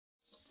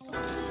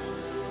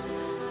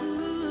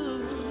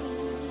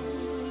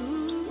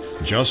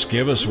Just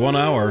give us 1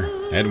 hour,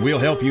 and we'll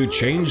help you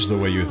change the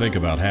way you think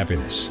about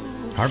happiness.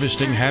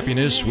 Harvesting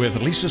Happiness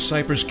with Lisa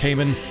Cypers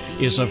Kamen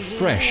is a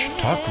fresh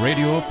talk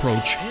radio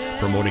approach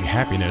promoting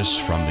happiness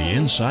from the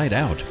inside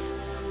out.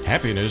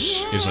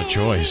 Happiness is a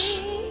choice,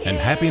 and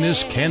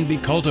happiness can be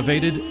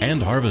cultivated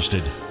and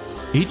harvested.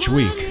 Each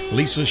week,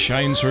 Lisa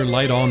shines her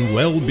light on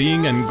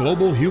well-being and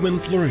global human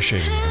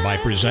flourishing by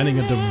presenting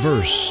a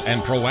diverse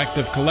and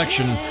proactive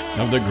collection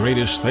of the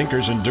greatest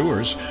thinkers and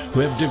doers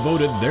who have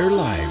devoted their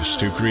lives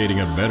to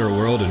creating a better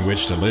world in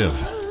which to live.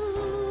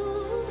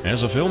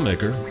 As a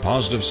filmmaker,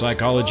 positive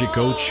psychology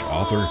coach,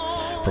 author,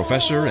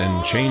 professor,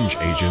 and change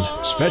agent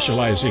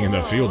specializing in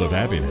the field of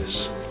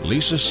happiness,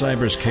 Lisa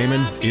Cypers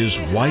Kamen is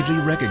widely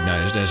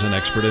recognized as an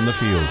expert in the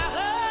field.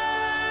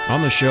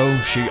 On the show,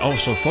 she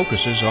also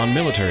focuses on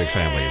military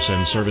families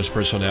and service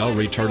personnel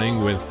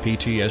returning with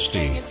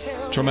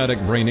PTSD, traumatic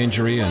brain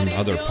injury, and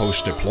other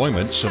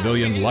post-deployment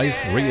civilian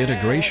life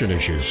reintegration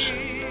issues.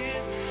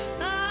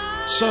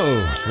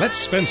 So, let's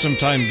spend some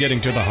time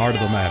getting to the heart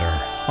of the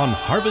matter on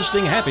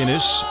Harvesting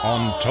Happiness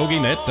on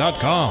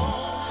TogiNet.com.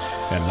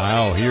 And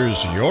now,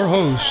 here's your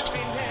host,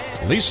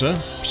 Lisa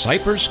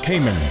Cypers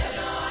Kamen.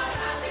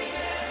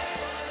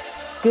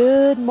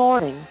 Good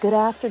morning, good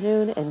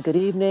afternoon, and good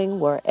evening,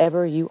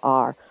 wherever you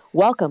are.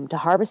 Welcome to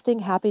Harvesting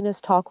Happiness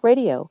Talk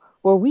Radio,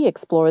 where we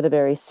explore the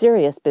very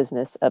serious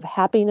business of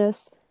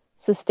happiness,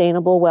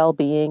 sustainable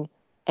well-being,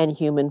 and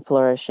human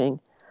flourishing.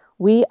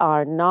 We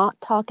are not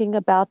talking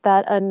about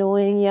that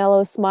annoying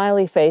yellow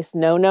smiley face.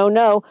 No, no,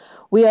 no.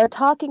 We are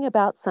talking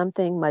about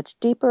something much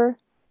deeper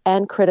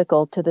and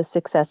critical to the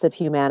success of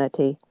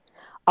humanity.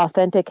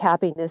 Authentic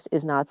happiness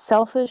is not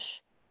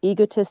selfish,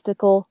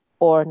 egotistical,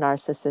 or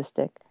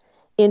narcissistic.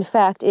 In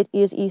fact, it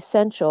is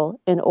essential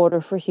in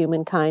order for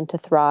humankind to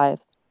thrive.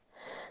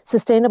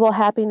 Sustainable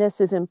happiness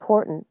is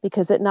important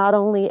because it not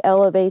only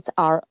elevates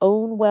our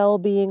own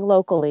well-being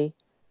locally,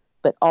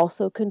 but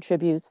also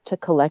contributes to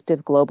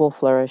collective global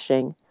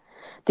flourishing.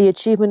 The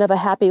achievement of a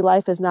happy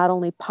life is not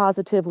only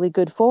positively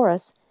good for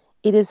us,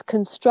 it is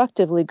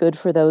constructively good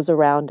for those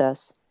around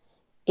us.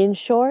 In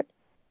short,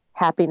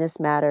 happiness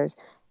matters.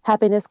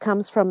 Happiness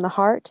comes from the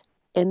heart,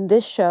 and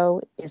this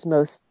show is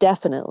most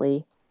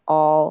definitely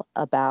all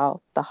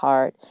about the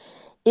heart.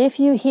 If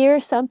you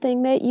hear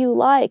something that you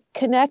like,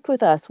 connect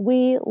with us.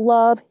 We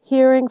love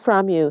hearing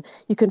from you.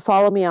 You can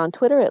follow me on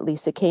Twitter at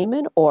Lisa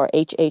Kamen or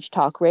HH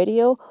Talk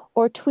Radio,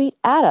 or tweet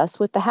at us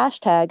with the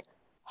hashtag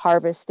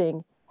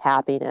Harvesting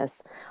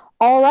Happiness.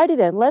 Alrighty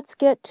then, let's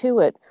get to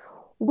it.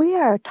 We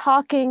are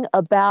talking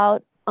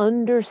about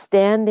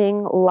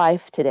understanding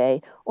life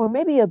today, or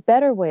maybe a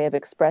better way of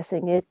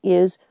expressing it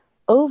is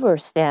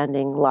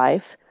overstanding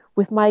life,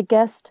 with my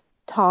guest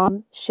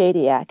Tom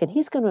Shadyac, and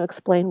he's going to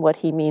explain what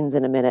he means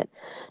in a minute.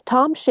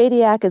 Tom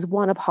Shadyac is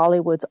one of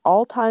Hollywood's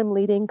all-time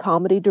leading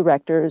comedy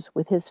directors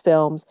with his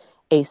films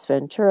Ace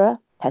Ventura,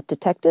 Pet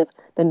Detective,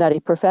 The Nutty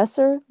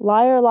Professor,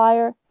 Liar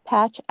Liar,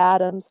 Patch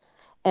Adams,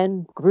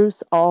 and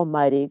Bruce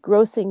Almighty,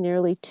 grossing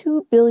nearly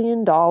 $2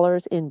 billion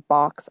in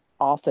box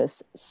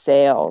office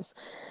sales.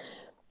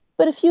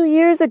 But a few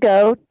years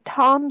ago,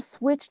 Tom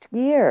switched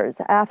gears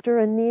after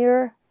a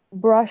near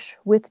brush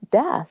with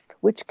death,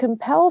 which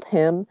compelled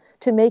him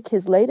to make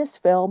his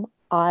latest film,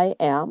 I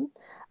Am,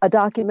 a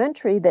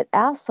documentary that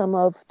asks some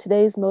of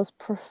today's most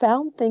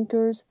profound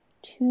thinkers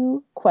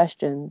two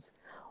questions: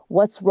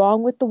 what's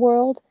wrong with the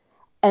world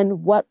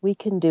and what we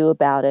can do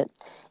about it.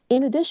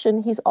 In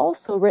addition, he's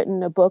also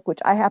written a book, which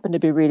I happen to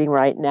be reading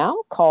right now,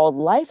 called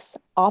Life's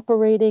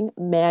Operating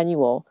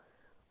Manual,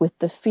 with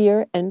the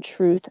Fear and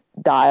Truth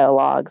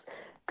Dialogues.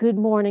 Good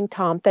morning,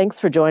 Tom. Thanks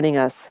for joining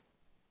us.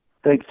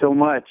 Thanks so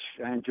much.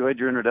 I enjoyed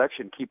your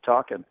introduction. Keep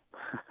talking.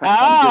 No,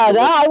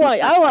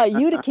 I want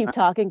you to keep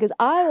talking, because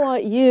I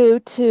want you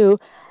to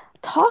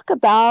talk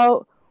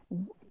about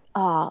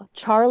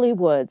Charlie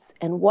Woods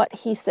and what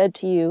he said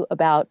to you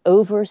about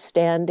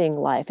overstanding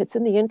life. It's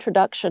in the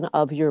introduction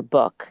of your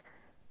book.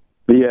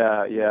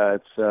 Yeah,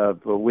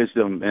 it's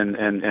wisdom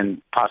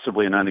and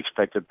possibly an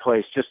unexpected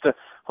place. Just a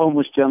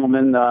homeless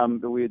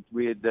gentleman.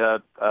 We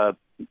had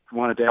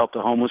wanted to help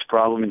the homeless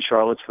problem in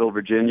Charlottesville,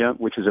 Virginia,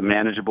 which is a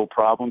manageable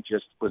problem.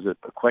 Just was a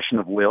question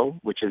of will,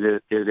 which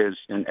it is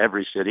in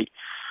every city.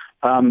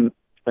 And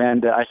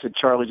I said,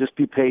 Charlie, just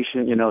be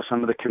patient. You know,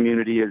 some of the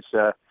community is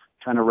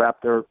trying to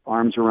wrap their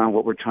arms around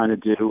what we're trying to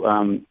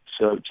do.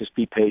 So just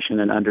be patient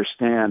and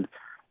understand,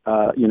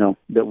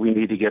 that we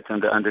need to get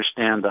them to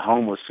understand the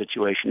homeless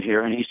situation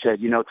here. And he said,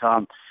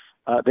 Tom,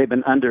 they've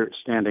been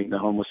understanding the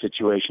homeless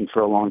situation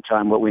for a long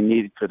time. What we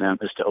need for them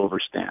is to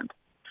overstand.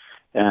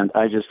 And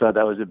I just thought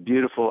that was a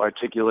beautiful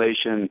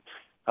articulation,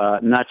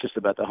 not just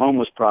about the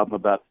homeless problem,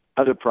 about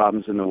other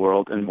problems in the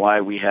world and why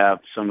we have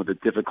some of the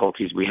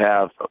difficulties we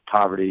have of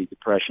poverty,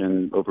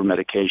 depression,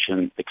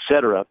 over-medication,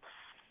 etc.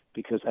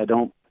 Because I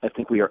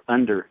think we are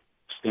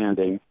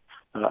understanding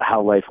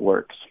how life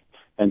works.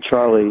 And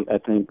Charlie, I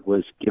think,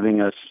 was giving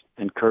us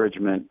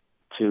encouragement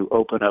to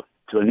open up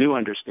to a new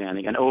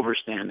understanding, an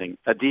overstanding,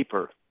 a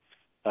deeper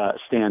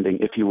standing,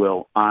 if you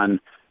will, on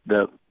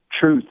the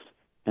truth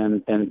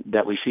and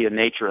that we see in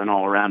nature and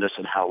all around us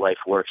and how life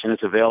works. And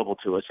it's available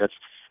to us. That's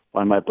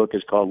why my book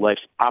is called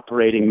Life's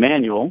Operating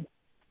Manual,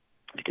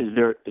 because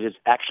it is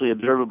actually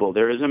observable.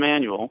 There is a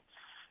manual,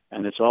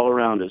 and it's all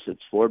around us.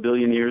 It's 4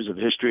 billion years of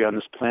history on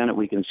this planet.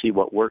 We can see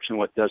what works and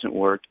what doesn't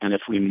work. And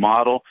if we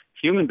model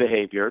human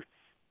behavior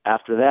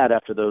after that,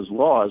 after those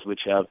laws,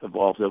 which have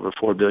evolved over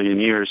 4 billion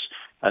years,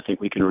 I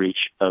think we can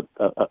reach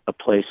a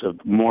place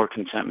of more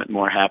contentment,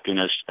 more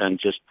happiness, and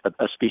just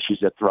a species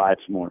that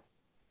thrives more.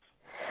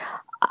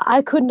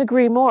 I couldn't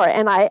agree more.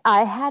 And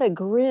I had a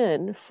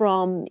grin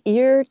from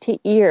ear to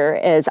ear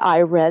as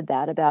I read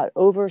that about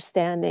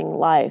overstanding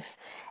life.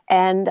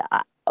 And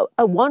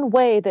one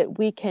way that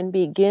we can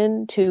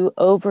begin to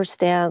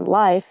overstand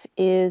life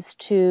is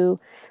to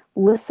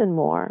listen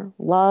more,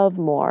 love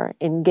more,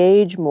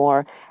 engage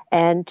more,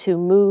 and to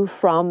move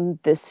from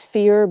this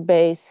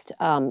fear-based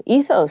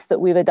ethos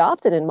that we've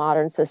adopted in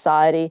modern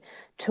society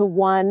to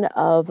one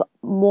of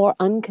more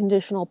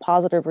unconditional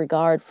positive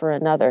regard for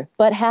another.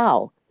 But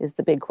how is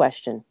the big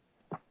question?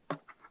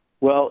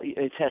 Well,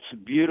 that's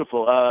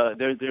beautiful.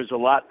 There's a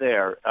lot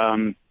there.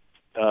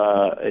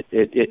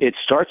 It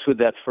starts with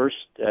that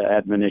first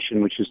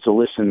admonition, which is to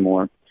listen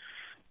more.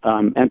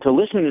 And to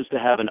listen is to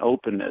have an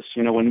openness.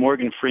 You know, when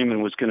Morgan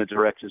Freeman was going to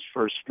direct his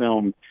first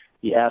film,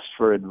 he asked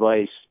for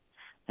advice.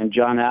 And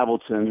John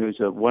Avildsen, who's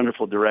a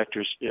wonderful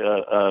director,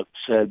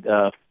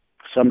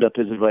 summed up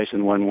his advice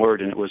in one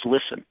word, and it was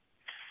listen.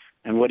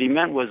 And what he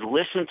meant was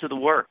listen to the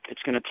work.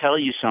 It's going to tell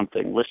you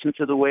something. Listen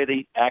to the way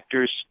the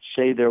actors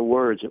say their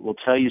words. It will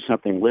tell you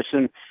something.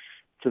 Listen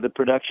to the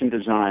production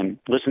design.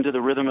 Listen to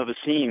the rhythm of a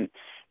scene.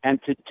 And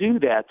to do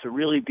that, to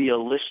really be a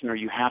listener,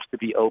 you have to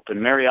be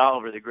open. Mary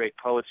Oliver, the great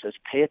poet, says,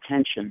 pay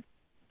attention.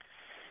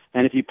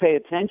 And if you pay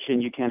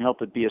attention, you can't help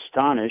but be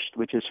astonished,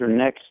 which is her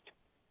next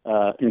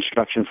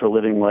instruction for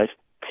living life.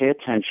 Pay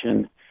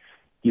attention.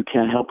 You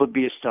can't help but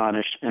be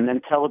astonished, and then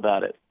tell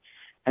about it.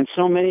 And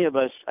so many of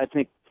us, I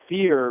think,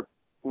 fear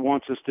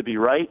wants us to be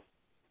right.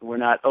 We're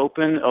not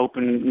open.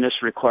 Openness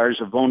requires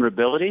a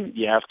vulnerability.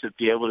 You have to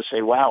be able to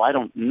say, wow, I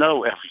don't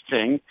know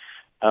everything.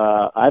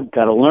 I've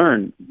got to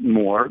learn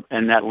more,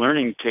 and that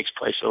learning takes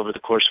place over the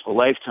course of a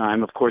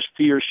lifetime. Of course,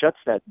 fear shuts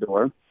that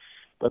door,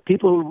 but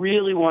people who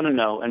really want to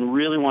know and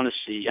really want to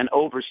see and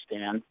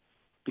overstand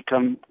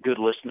become good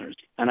listeners.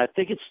 And I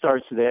think it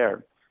starts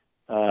there,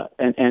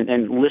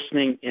 and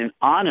listening in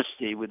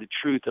honesty with the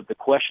truth of the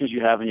questions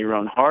you have in your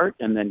own heart,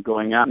 and then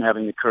going out and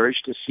having the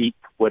courage to seek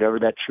whatever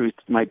that truth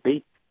might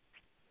be.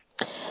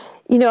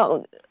 You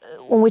know,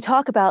 when we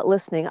talk about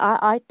listening,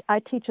 I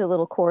teach a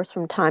little course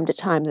from time to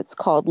time that's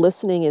called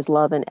Listening is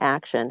Love in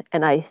Action.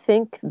 And I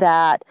think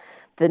that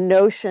the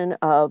notion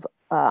of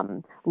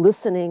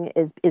listening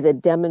is a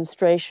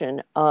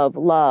demonstration of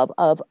love,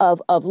 of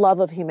love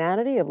of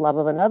humanity, of love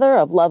of another,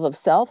 of love of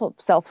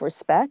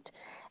self-respect.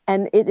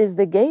 And it is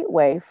the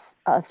gateway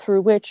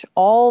through which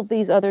all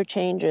these other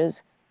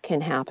changes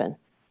can happen.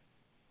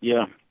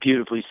 Yeah,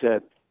 beautifully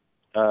said.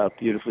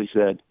 Beautifully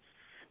said.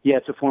 Yeah,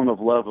 it's a form of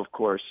love, of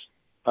course.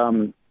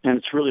 And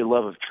it's really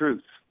love of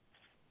truth,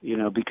 you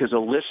know, because a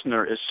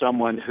listener is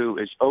someone who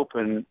is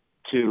open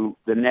to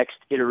the next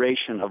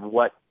iteration of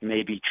what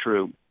may be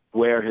true,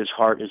 where his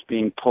heart is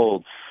being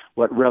pulled,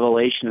 what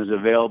revelation is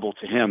available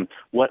to him,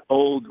 what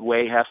old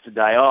way has to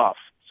die off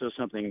so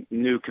something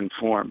new can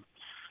form.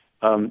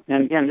 And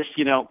again, this,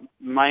 you know,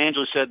 Maya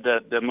Angelou said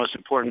that the most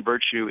important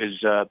virtue is,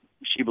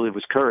 she believed,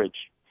 was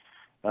courage,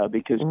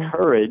 because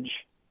courage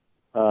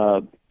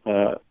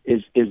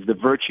is the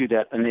virtue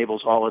that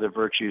enables all other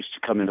virtues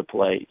to come into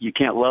play. You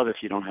can't love if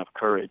you don't have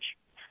courage.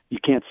 You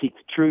can't seek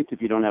the truth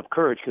if you don't have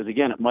courage, because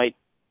again, it might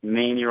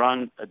mean you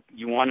want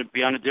to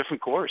be on a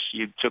different course.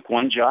 You took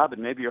one job,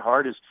 and maybe your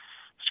heart is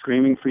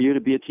screaming for you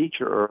to be a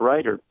teacher or a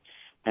writer,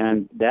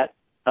 and that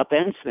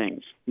upends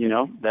things. You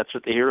know, that's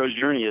what the hero's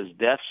journey is.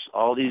 Deaths,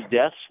 all these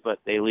deaths, but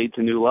they lead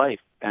to new life.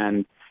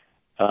 And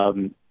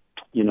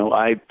you know,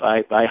 I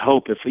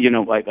hope, if, you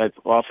know, I've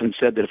often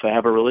said that if I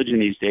have a religion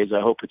these days,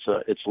 I hope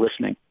it's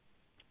listening.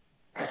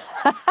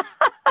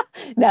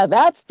 Now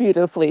that's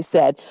beautifully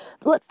said.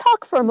 Let's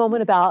talk for a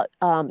moment about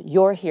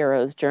your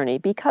hero's journey,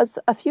 because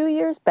a few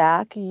years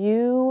back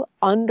you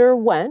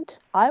underwent,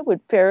 I would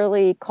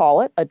fairly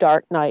call it, a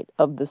dark night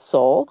of the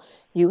soul.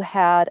 You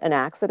had an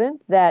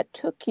accident that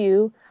took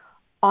you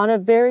on a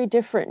very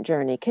different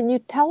journey. Can you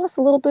tell us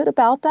a little bit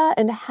about that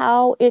and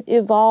how it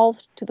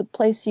evolved to the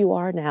place you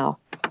are now?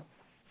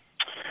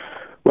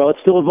 Well, it's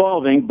still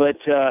evolving, but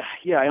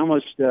yeah, I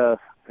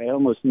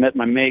almost met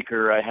my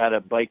maker. I had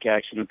a bike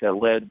accident that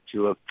led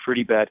to a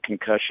pretty bad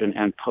concussion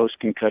and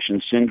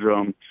post-concussion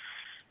syndrome.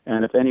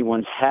 And if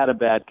anyone's had a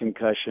bad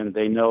concussion,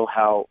 they know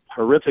how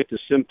horrific the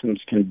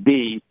symptoms can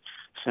be: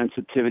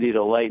 sensitivity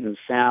to light and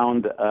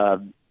sound,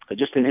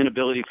 just an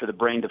inability for the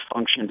brain to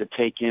function, to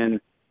take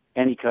in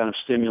any kind of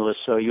stimulus.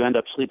 So you end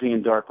up sleeping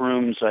in dark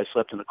rooms. I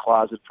slept in a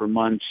closet for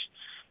months.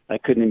 I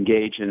couldn't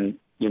engage in,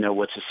 you know,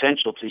 what's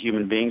essential to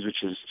human beings,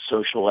 which is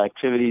social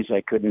activities.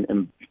 I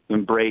couldn't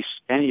embrace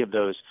any of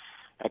those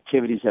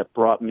activities that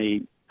brought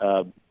me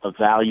a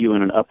value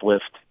and an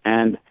uplift.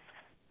 And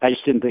I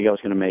just didn't think I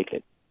was going to make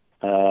it.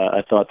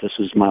 I thought this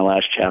was my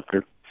last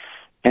chapter.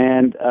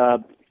 And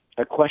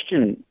a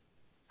question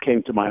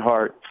came to my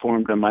heart,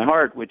 formed in my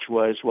heart, which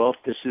was, well,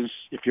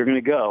 if you're going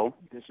to go,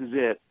 this is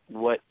it.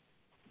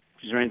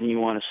 Is there anything you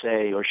want to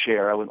say or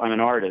share? I'm an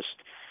artist.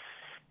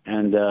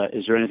 And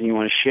is there anything you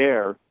want to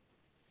share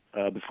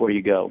before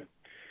you go?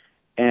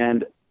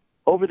 And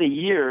over the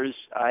years,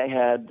 I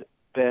had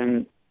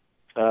been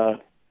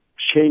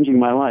changing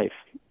my life.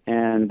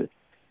 And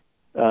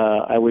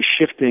I was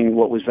shifting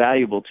what was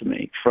valuable to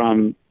me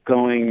from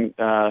going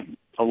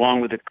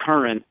along with the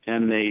current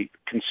and the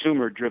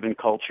consumer-driven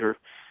culture,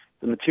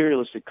 the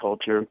materialistic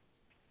culture.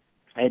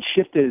 I had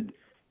shifted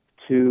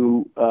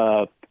to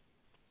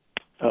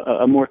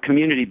a more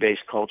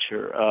community-based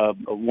culture,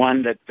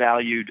 one that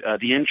valued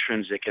the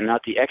intrinsic and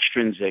not the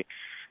extrinsic.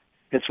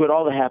 It's what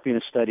all the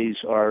happiness studies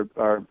are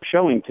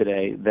showing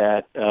today,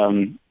 that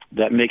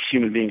makes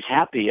human beings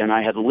happy. And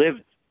I had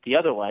lived the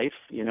other life.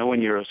 You know,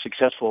 when you're a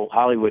successful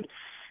Hollywood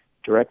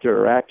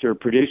director or actor,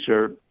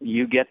 producer,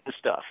 you get the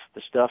stuff.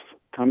 The stuff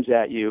comes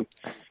at you.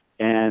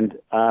 And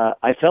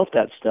I felt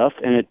that stuff,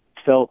 and it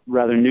felt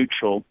rather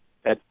neutral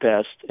at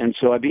best. And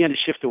so I began to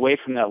shift away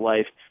from that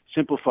life,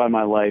 simplify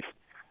my life,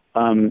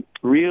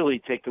 really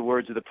take the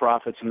words of the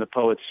prophets and the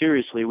poets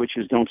seriously, which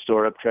is don't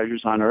store up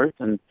treasures on earth,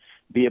 and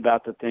be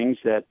about the things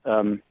that,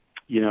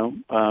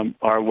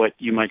 are what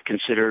you might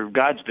consider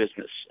God's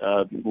business,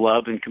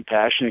 love and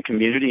compassion and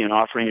community and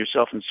offering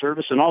yourself in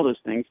service and all those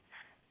things.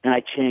 And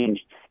I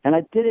changed. And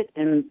I did it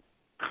in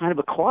kind of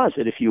a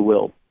closet, if you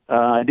will.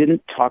 I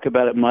didn't talk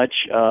about it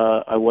much.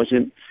 I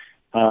wasn't,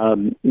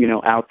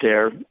 out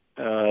there,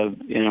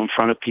 in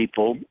front of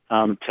people,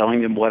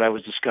 telling them what I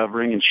was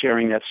discovering and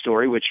sharing that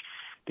story, which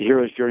the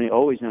hero's journey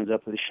always ends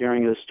up with the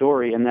sharing of the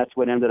story, and that's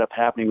what ended up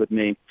happening with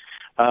me.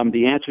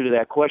 The answer to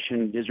that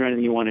question, is there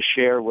anything you want to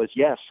share, was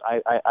yes.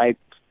 I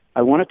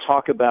want to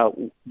talk about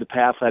the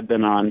path I've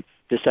been on,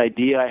 this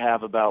idea I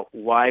have about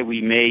why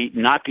we may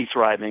not be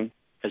thriving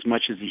as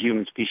much as the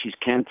human species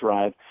can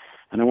thrive.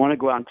 And I want to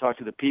go out and talk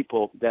to the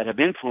people that have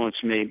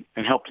influenced me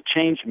and helped to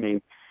change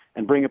me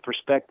and bring a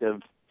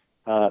perspective,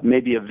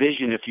 maybe a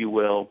vision, if you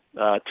will,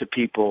 to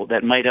people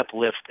that might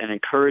uplift and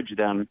encourage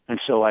them. And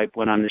so I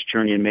went on this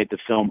journey and made the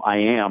film I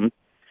Am.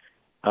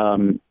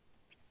 And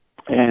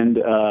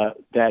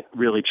that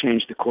really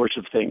changed the course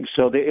of things.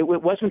 So it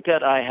wasn't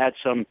that I had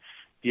some,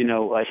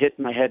 I hit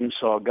my head and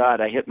saw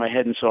God. I hit my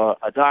head and saw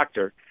a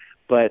doctor.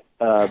 But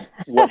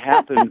what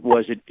happened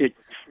was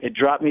it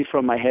dropped me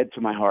from my head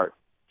to my heart.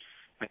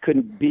 I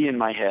couldn't be in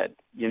my head.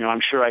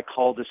 I'm sure I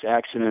called this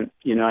accident,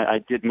 I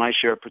did my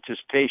share of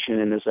participation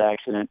in this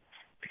accident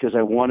because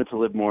I wanted to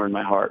live more in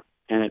my heart.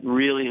 And it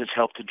really has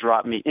helped to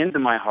drop me into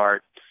my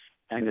heart,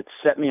 and it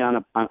set me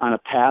on a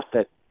path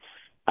that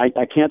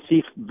I can't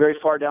see very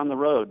far down the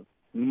road.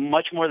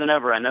 Much more than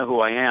ever, I know who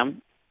I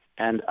am,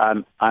 and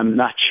I'm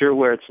not sure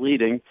where it's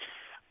leading.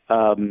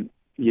 I'm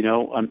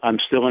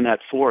still in that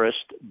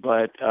forest,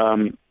 but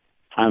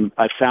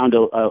I found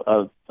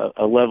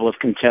a level of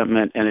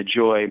contentment and a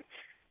joy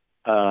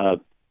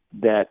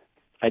that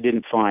I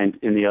didn't find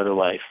in the other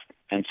life.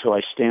 And so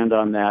I stand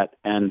on that,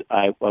 and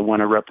I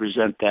want to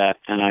represent that,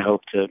 and I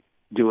hope to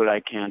do what I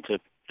can to,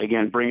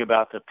 again, bring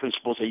about the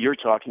principles that you're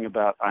talking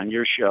about on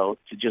your show,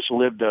 to just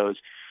live those,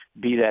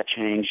 be that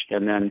change,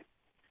 and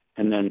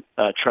then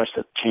trust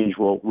that change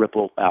will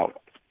ripple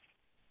out.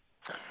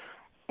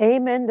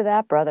 Amen to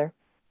that, brother.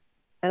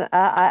 And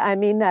I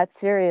mean that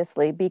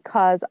seriously,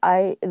 because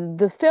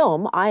the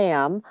film I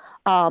Am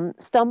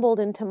stumbled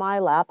into my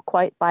lap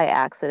quite by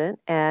accident,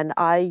 and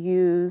I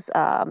use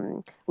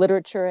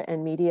literature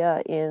and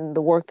media in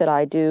the work that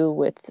I do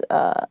with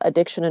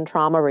addiction and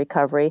trauma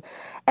recovery.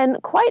 And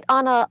quite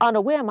on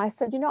a whim, I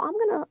said,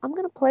 I'm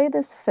gonna play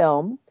this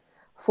film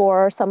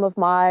for some of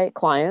my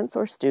clients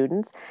or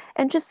students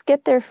and just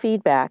get their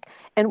feedback.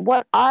 And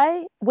what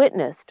I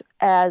witnessed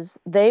as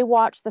they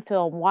watched the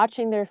film,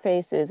 watching their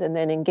faces and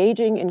then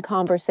engaging in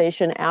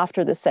conversation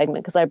after the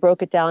segment, because I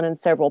broke it down in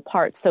several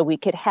parts so we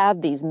could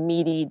have these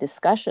meaty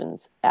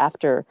discussions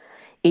after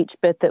each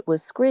bit that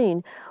was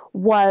screened,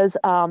 was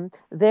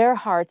their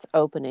hearts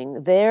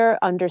opening, their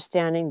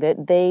understanding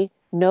that they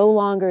no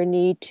longer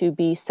need to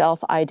be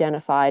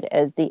self-identified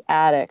as the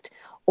addict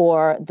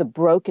or the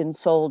broken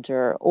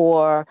soldier,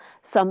 or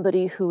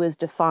somebody who is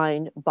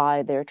defined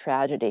by their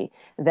tragedy,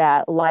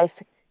 that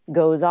life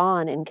goes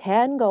on and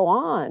can go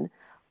on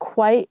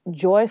quite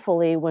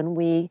joyfully when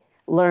we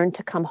learn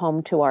to come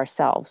home to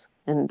ourselves.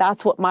 And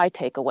that's what my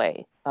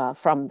takeaway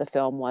from the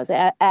film was,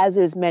 as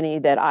is many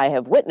that I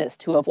have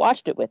witnessed who have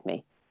watched it with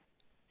me.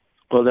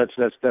 Well,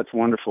 that's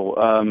wonderful.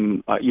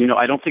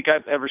 I don't think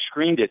I've ever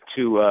screened it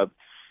to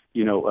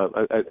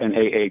an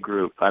AA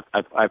group.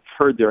 I've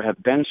heard there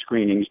have been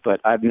screenings, but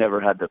I've never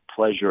had the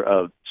pleasure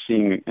of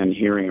seeing and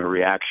hearing a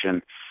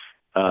reaction.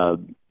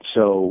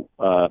 So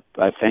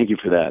I thank you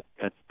for that.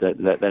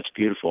 That's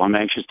beautiful. I'm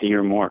anxious to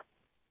hear more.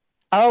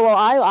 Oh, well,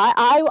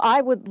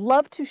 I would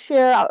love to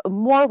share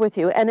more with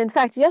you. And in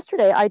fact,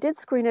 yesterday I did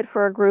screen it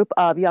for a group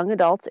of young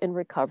adults in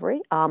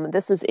recovery.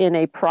 This is in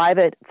a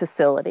private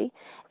facility.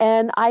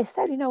 And I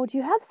said, do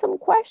you have some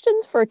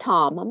questions for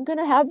Tom? I'm going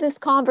to have this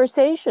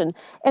conversation.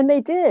 And they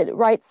did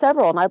write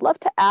several. And I'd love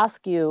to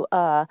ask you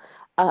a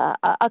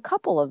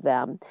couple of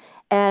them.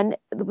 And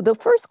the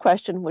first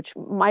question, which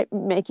might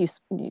make you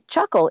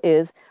chuckle,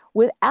 is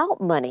without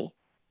money,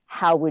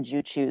 how would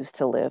you choose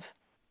to live?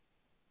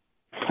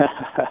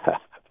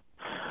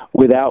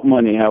 Without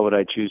money, how would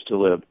I choose to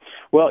live?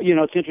 Well,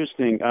 it's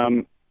interesting.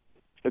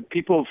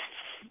 People,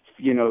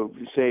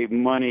 say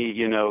money.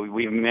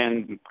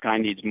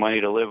 Mankind needs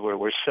money to live.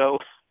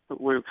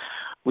 Where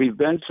we've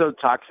been so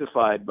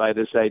toxified by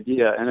this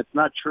idea, and it's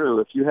not true.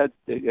 If you had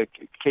a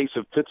case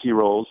of Tootsie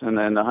Rolls and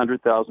then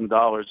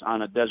 $100,000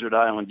 on a desert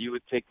island, you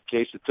would take the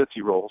case of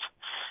Tootsie Rolls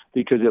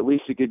because at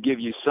least it could give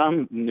you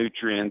some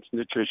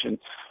nutrition.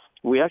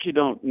 We actually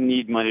don't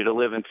need money to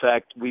live. In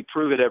fact, we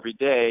prove it every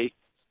day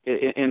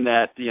in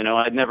that,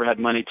 I'd never had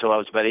money till I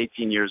was about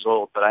 18 years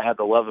old, but I had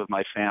the love of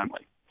my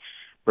family,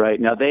 right?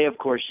 Now, they, of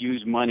course,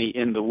 use money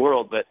in the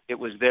world, but it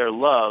was their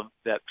love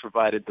that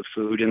provided the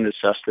food and the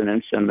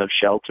sustenance and the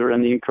shelter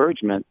and the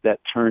encouragement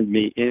that turned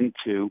me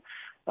into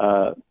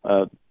a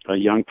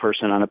young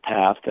person on a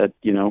path that,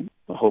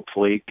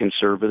 hopefully can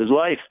serve his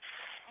life.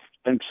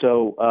 And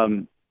so,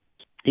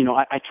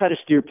 I try to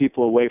steer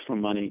people away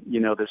from money,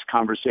 this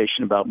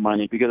conversation about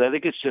money, because I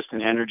think it's just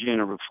an energy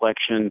and a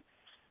reflection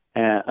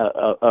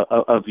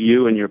of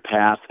you and your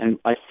path. And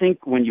I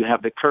think when you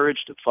have the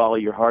courage to follow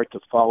your heart,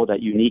 to follow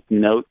that unique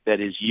note that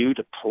is you,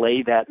 to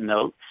play that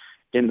note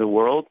in the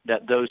world,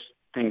 that those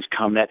things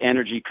come, that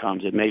energy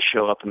comes. It may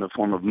show up in the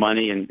form of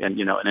money and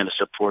in a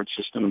support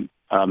system,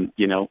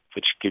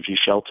 which gives you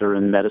shelter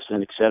and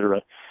medicine, et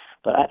cetera.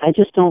 But I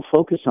just don't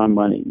focus on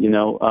money,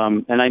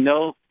 and I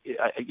know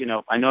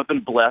I've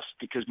been blessed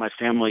because my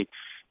family,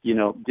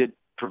 did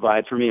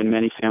provide for me, and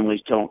many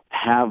families don't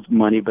have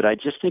money, but I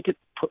just think it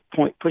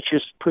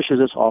pushes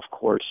us off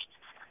course.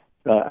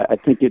 I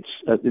think it's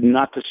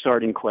not the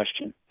starting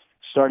question.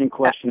 Starting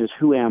question is,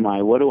 who am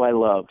I? What do I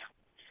love?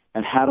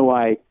 And how do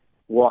I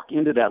walk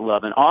into that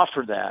love and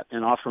offer that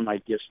and offer my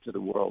gifts to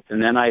the world?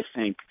 And then I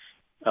think,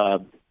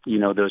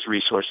 those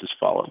resources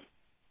follow.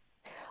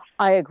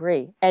 I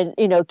agree. And,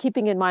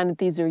 keeping in mind that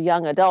these are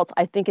young adults,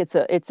 I think it's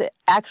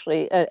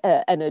actually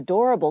an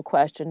adorable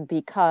question,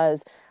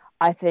 because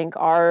I think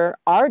our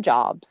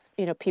jobs,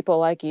 people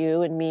like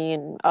you and me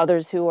and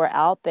others who are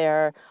out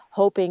there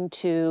hoping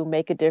to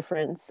make a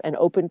difference and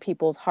open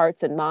people's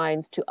hearts and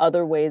minds to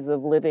other ways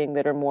of living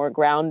that are more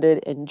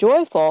grounded and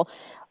joyful,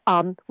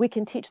 we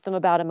can teach them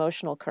about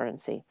emotional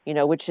currency,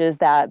 which is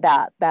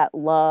that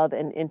love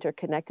and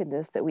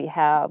interconnectedness that we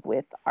have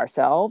with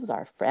ourselves,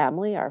 our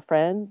family, our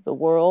friends, the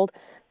world,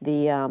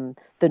 the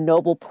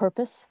noble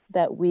purpose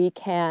that we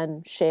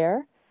can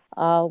share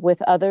with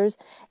others.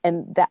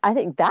 And I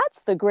think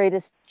that's the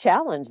greatest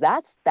challenge.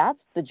 That's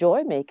the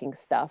joy-making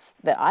stuff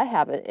that I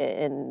have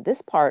in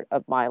this part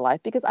of my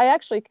life, because I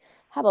actually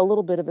have a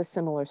little bit of a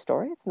similar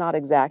story. It's not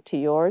exact to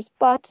yours,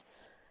 but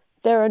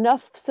there are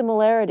enough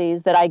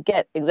similarities that I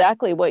get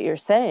exactly what you're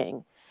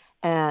saying,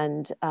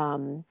 and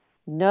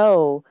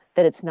know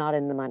that it's not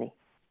in the money.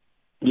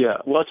 Yeah,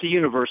 well, it's a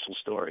universal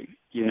story.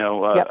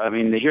 Yep.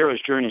 The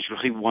hero's journey is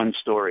really one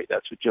story.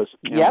 That's what Joseph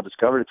Campbell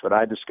discovered. It's what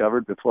I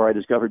discovered before I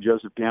discovered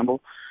Joseph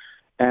Campbell.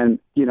 And,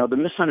 the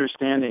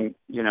misunderstanding,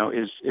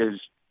 is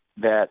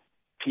that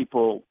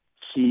people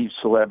see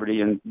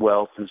celebrity and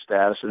wealth and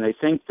status, and they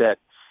think that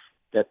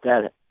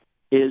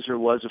is or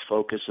was a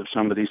focus of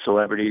some of these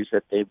celebrities,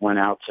 that they went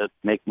out to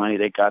make money,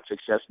 they got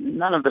success.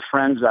 None of the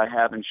friends I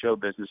have in show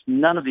business,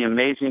 none of the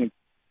amazing,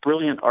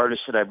 brilliant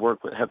artists that I've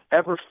worked with have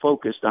ever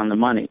focused on the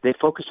money. They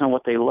focus on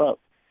what they love.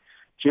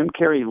 Jim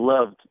Carrey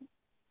loved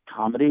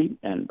comedy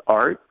and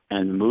art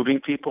and moving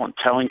people and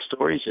telling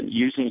stories and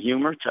using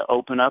humor to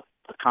open up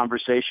a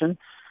conversation.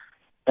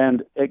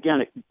 And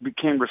again, it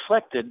became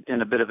reflected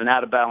in a bit of an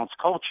out-of-balance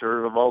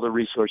culture of all the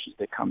resources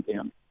that come to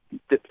him.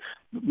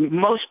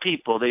 Most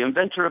people, the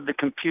inventor of the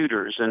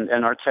computers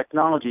and our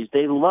technologies,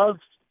 they love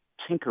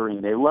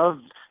tinkering. They love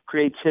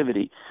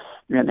creativity.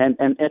 And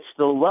it's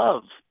the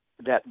love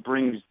that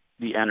brings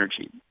the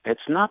energy.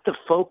 It's not the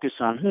focus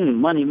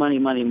on money,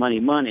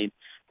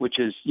 which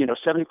is,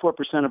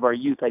 74% of our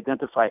youth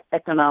identify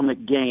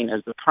economic gain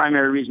as the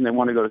primary reason they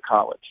want to go to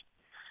college.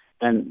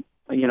 And,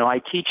 I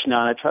teach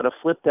now, and I try to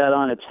flip that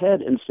on its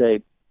head and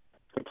say,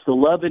 it's the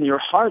love in your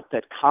heart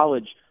that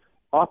college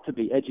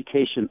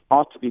education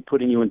ought to be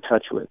putting you in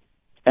touch with.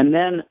 And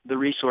then the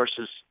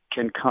resources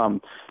can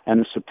come,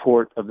 and the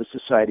support of the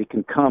society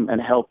can come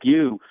and help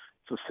you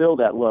fulfill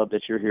that love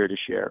that you're here to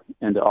share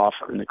and to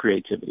offer, and the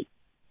creativity.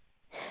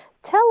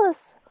 Tell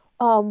us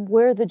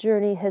where the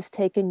journey has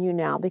taken you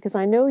now, because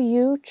I know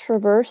you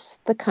traverse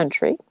the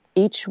country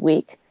each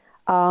week,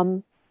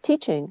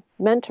 teaching,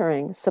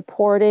 mentoring,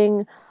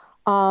 supporting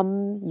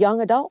young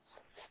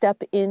adults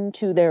step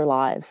into their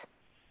lives.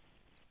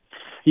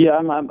 Yeah,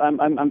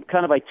 I'm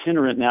kind of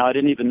itinerant now. I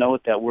didn't even know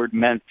what that word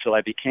meant till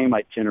I became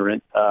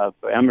itinerant.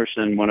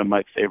 Emerson, one of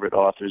my favorite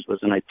authors, was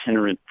an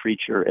itinerant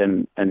preacher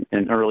and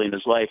early in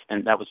his life,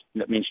 and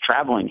that means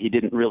traveling. He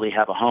didn't really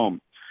have a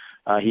home.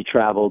 He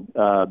traveled.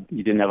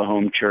 He didn't have a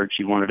home church.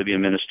 He wanted to be a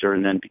minister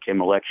and then became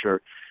a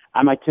lecturer.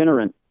 I'm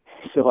itinerant,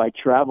 so I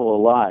travel a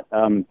lot.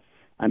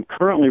 I'm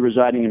currently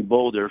residing in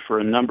Boulder for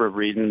a number of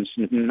reasons,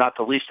 not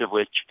the least of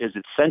which is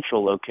its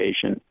central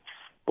location,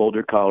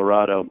 Boulder,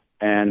 Colorado.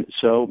 And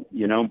so,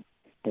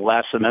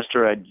 last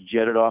semester I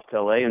jetted off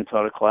to LA and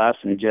taught a class,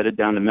 and jetted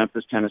down to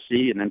Memphis,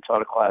 Tennessee, and then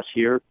taught a class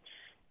here.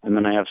 And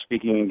then I have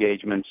speaking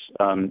engagements,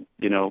 in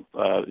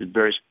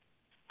various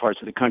parts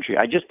of the country.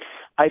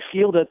 I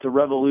feel that the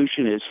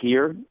revolution is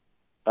here,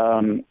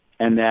 and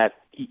that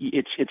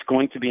it's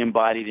going to be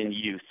embodied in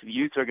youth.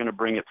 Youth are going to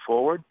bring it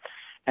forward,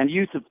 and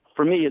youth,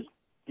 for me,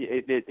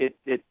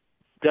 it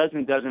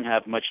doesn't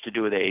have much to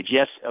do with age.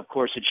 Yes, of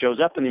course, it shows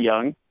up in the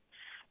young.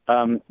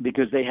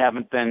 Because they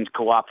haven't been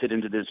co-opted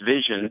into this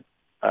vision.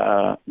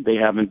 They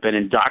haven't been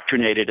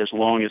indoctrinated as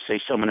long as, say,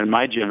 someone in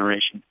my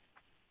generation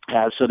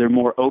has, so they're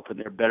more open.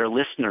 They're better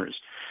listeners.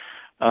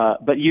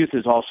 But youth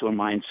is also a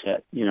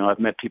mindset. I've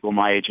met people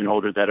my age and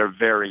older that are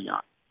very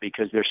young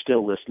because they're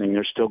still listening,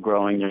 they're still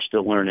growing, they're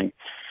still learning.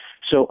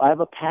 So I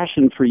have a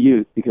passion for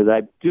youth because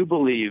I do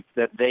believe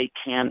that they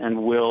can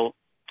and will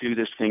do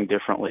this thing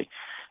differently.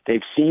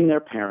 They've seen their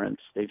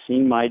parents, they've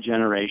seen my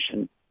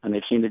generation, and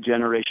they've seen the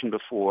generation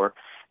before,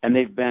 and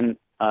they've been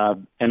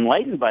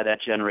enlightened by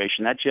that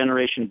generation. That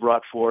generation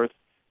brought forth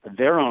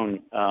their own,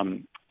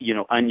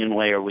 onion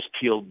layer was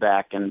peeled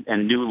back, and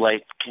new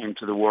light came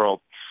to the world,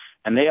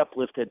 and they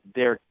uplifted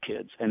their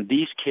kids. And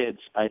these kids,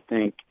 I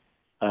think,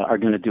 are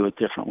going to do it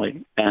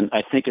differently. And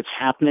I think it's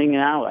happening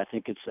now. I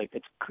think it's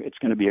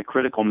going to be a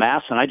critical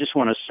mass, and I just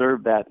want to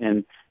serve that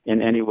in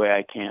any way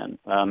I can.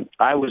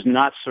 I was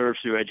not served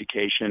through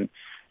education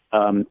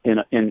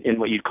in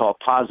what you'd call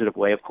a positive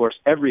way. Of course,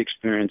 every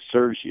experience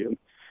serves you.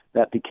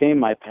 That became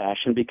my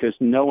passion because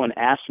no one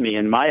asked me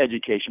in my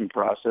education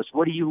process,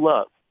 what do you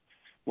love?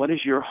 What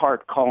is your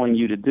heart calling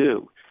you to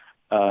do?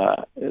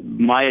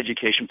 My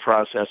education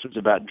process was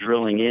about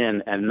drilling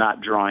in and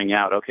not drawing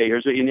out. Okay,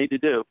 here's what you need to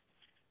do.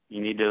 You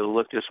need to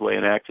look this way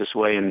and act this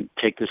way and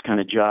take this kind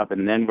of job,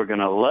 and then we're going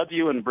to love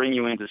you and bring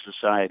you into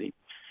society.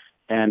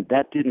 And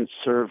that didn't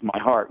serve my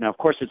heart. Now, of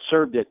course, it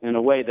served it in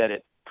a way that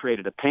it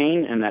created a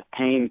pain, and that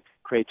pain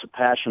creates a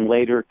passion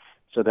later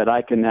so that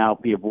I can now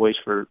be a voice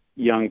for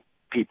young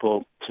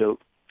people to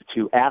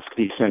ask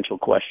the essential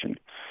question,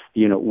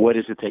 what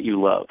is it that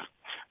you love?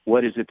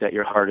 What is it that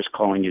your heart is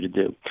calling you to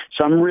do?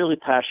 So I'm really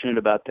passionate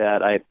about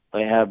that. I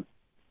have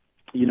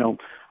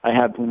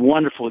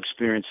wonderful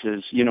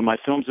experiences. My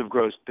films have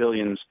grossed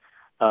billions,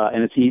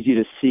 and it's easy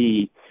to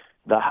see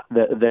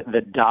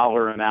the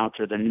dollar amount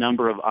or the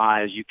number of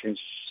eyes. You can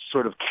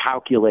sort of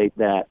calculate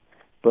that.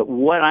 But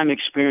what I'm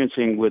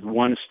experiencing with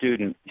one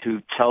student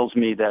who tells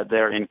me that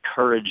they're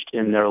encouraged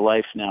in their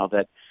life now,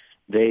 that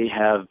they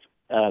have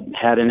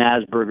had an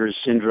Asperger's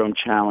syndrome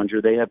challenge,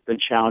 or they have been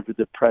challenged with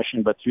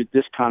depression, but through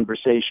this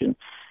conversation,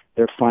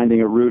 they're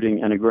finding a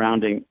rooting and a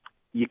grounding.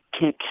 You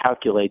can't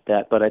calculate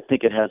that, but I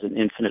think it has an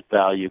infinite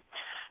value.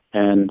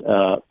 And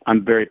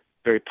I'm very,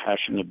 very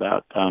passionate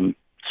about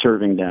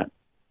serving that.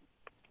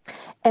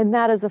 And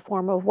that is a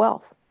form of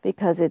wealth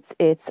because it's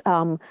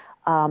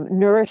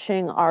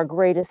nourishing our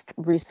greatest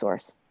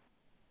resource.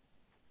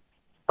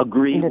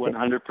 Agreed,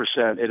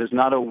 100%. It is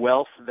not a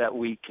wealth that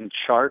we can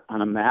chart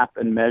on a map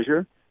and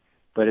measure,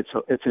 but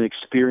it's an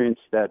experience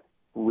that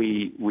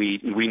we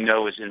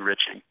know is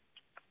enriching.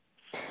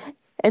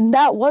 And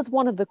that was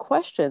one of the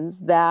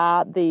questions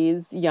that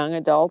these young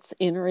adults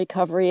in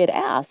recovery had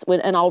asked.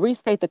 And I'll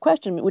restate the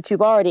question, which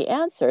you've already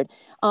answered.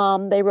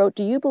 They wrote,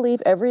 do you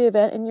believe every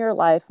event in your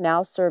life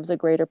now serves a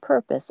greater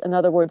purpose? In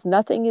other words,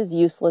 nothing is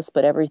useless,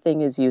 but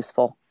everything is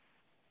useful.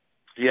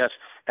 Yes,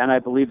 and I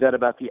believe that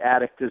about the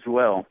addict as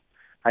well.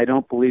 I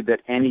don't believe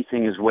that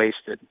anything is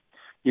wasted.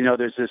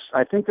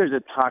 I think there's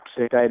a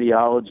toxic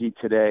ideology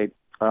today,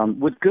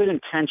 with good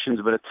intentions,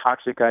 but a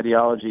toxic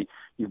ideology.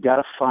 You've got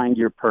to find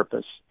your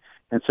purpose.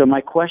 And so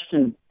my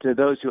question to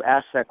those who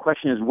ask that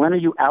question is, when are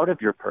you out of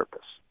your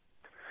purpose?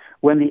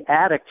 When the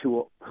addict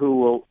who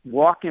will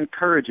walk in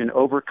courage and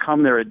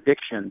overcome their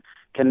addiction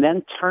can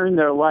then turn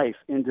their life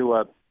into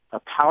a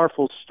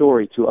powerful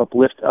story to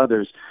uplift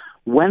others,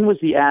 when was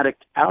the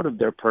addict out of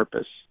their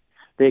purpose?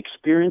 They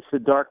experience the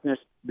darkness,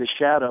 the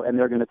shadow, and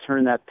they're going to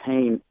turn that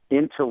pain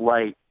into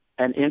light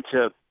and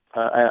into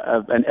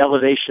an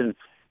elevation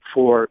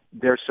for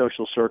their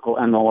social circle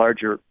and the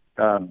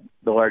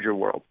larger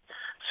world.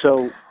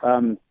 So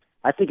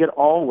I think it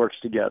all works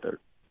together.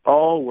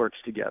 All works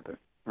together,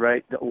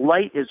 right? The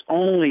light is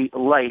only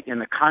light in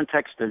the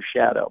context of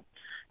shadow.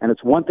 And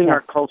it's one thing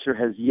our culture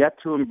has yet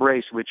to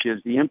embrace, which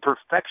is the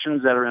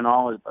imperfections that are in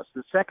all of us.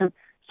 The second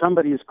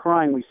somebody is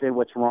crying, we say,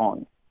 what's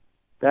wrong?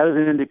 That is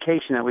an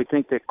indication that we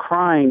think that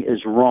crying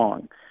is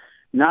wrong,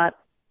 not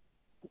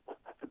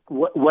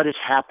what is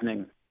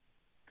happening.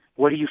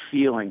 What are you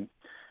feeling,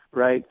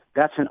 right?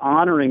 That's an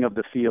honoring of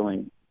the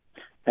feeling.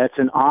 It's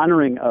an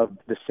honoring of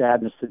the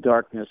sadness, the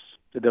darkness,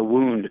 the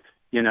wound.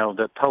 You know,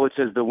 the poet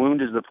says the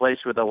wound is the place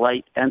where the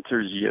light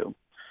enters you.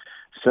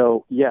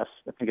 So, yes,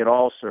 I think it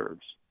all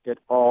serves. It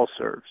all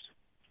serves.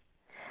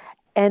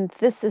 And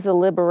this is a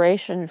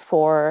liberation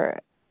for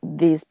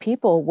these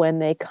people when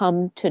they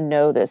come to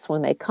know this,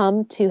 when they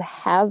come to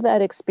have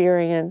that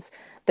experience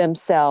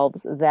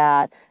themselves,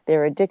 that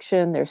their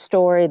addiction, their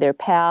story, their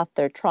path,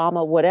 their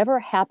trauma, whatever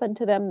happened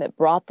to them that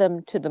brought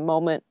them to the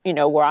moment, you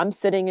know, where I'm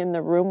sitting in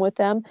the room with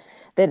them,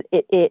 that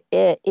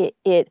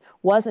it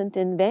wasn't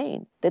in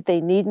vain, that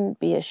they needn't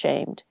be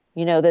ashamed,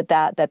 you know,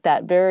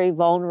 that very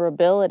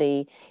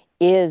vulnerability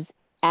is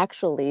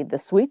actually the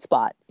sweet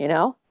spot, you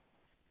know?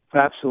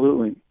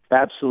 Absolutely.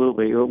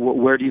 Absolutely.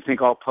 Where do you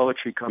think all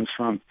poetry comes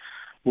from?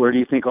 Where do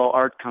you think all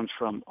art comes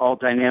from? All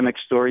dynamic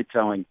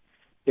storytelling.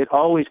 It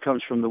always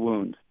comes from the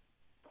wound.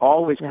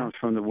 Always comes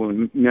from the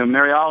wound. You know,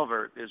 Mary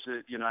Oliver is,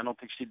 I don't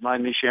think she'd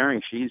mind me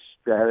sharing. She's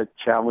had a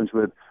challenge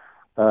with,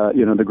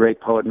 the great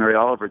poet Mary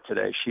Oliver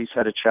today. She's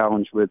had a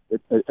challenge with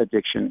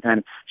addiction,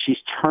 and she's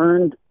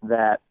turned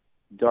that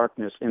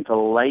darkness into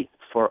light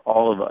for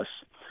all of us.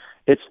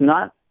 It's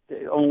not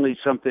only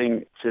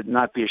something to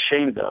not be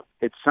ashamed of.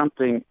 It's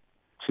something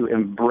to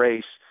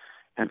embrace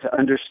and to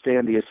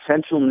understand the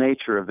essential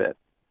nature of it,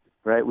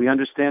 right? We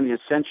understand the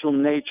essential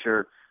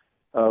nature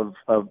of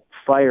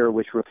fire,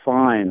 which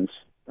refines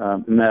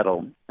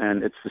metal,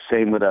 and it's the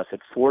same with us.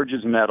 It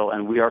forges metal,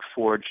 and we are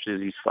forged through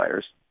these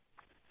fires.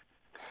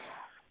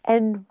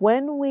 And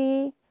when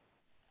we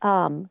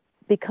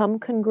become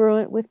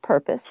congruent with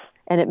purpose,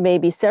 and it may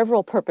be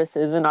several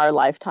purposes in our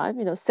lifetime,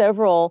 you know,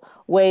 several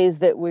ways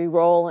that we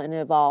roll and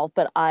evolve.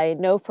 But I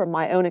know from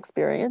my own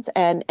experience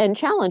and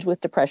challenge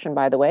with depression,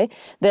 by the way,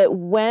 that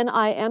when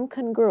I am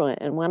congruent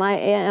and when I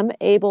am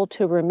able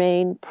to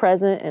remain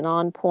present and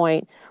on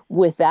point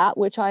with that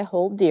which I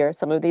hold dear,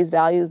 some of these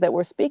values that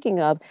we're speaking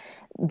of,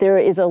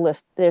 there's a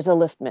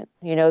liftment,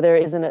 you know, there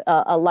is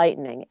a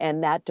lightening,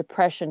 and that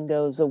depression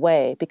goes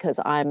away because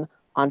I'm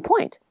on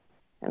point.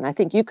 And I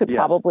think you could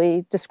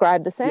probably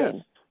describe the same.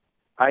 Yes,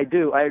 I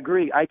do. I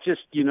agree. I'm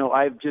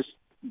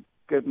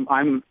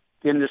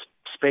in this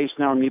space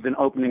now, and even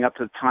opening up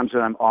to the times that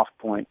I'm off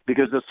point,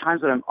 because those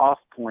times that I'm off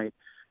point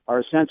are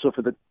essential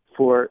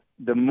for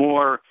the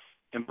more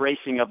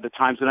embracing of the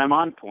times that I'm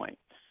on point.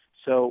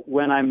 So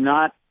when I'm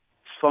not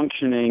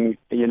functioning,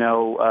 in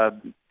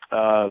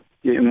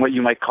what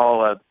you might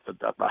call a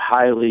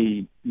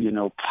highly,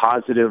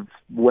 positive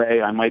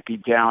way, I might be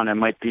down, I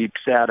might be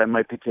sad, I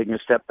might be taking a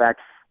step back.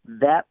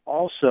 That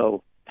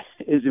also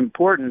is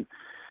important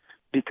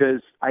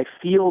because I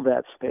feel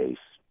that space,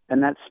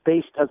 and that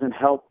space doesn't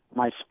help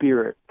my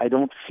spirit. I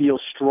don't feel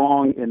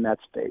strong in that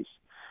space.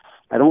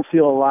 I don't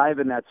feel alive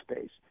in that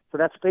space. So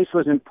that space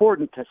was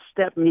important to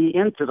step me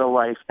into the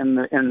life and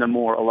the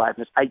more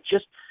aliveness. I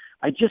just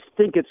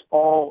think it's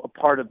all a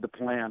part of the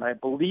plan. I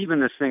believe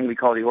in this thing we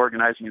call the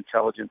organizing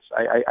intelligence.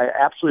 I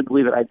absolutely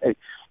believe it.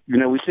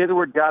 We say the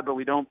word God, but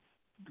we don't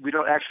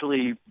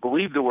actually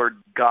believe the word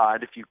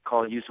God, if you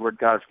use the word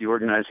God for the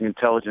organizing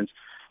intelligence,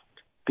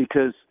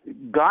 because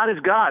God is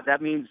God. That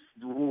means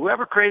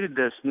whoever created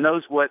this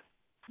knows what's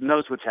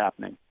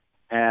happening.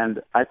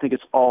 And I think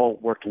it's all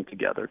working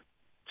together.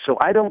 So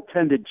I don't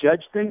tend to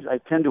judge things. I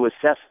tend to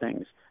assess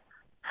things.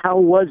 How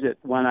was it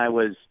when I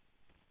was,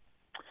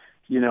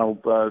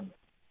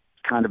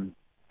 kind of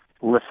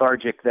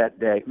lethargic that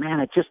day? Man,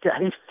 I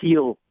didn't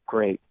feel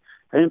great.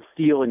 I didn't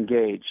feel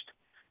engaged.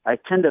 I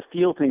tend to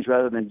feel things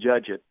rather than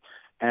judge it.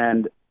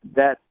 And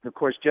that, of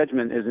course,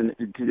 judgment is an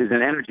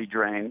energy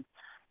drain.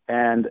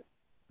 And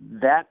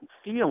that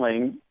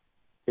feeling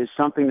is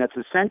something that's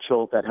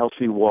essential that helps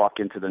me walk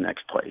into the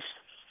next place.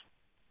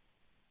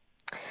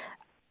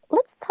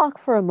 Let's talk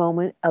for a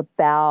moment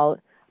about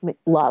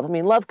love. I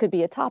mean, love could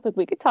be a topic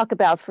we could talk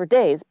about for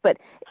days, but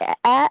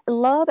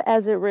love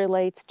as it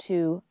relates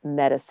to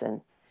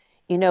medicine.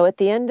 You know, at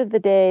the end of the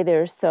day,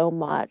 there's so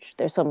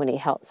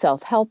many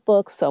self-help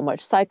books, so much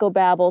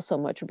psychobabble, so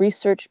much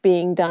research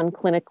being done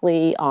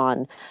clinically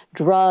on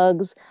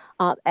drugs.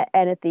 And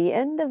at the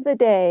end of the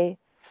day,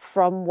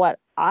 from what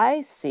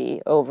I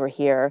see over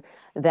here,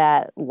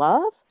 that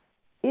love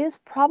is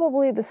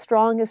probably the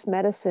strongest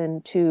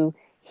medicine to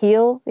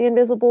heal the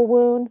invisible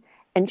wound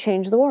and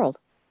change the world.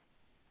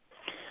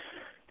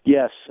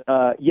 Yes.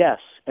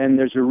 And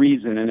there's a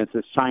reason, and it's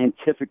a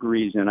scientific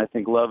reason. I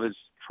think love is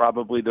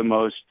probably the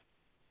most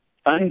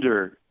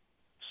understood,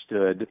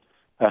 to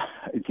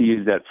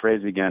use that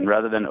phrase again,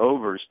 rather than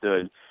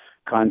overstood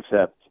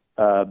concept.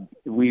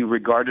 We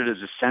regard it as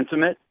a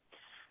sentiment,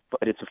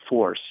 but it's a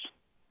force.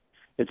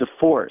 It's a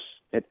force.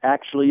 It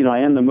actually,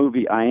 I end the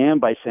movie, I am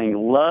by saying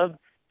love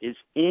is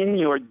in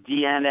your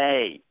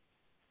DNA.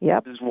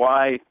 Yep. This is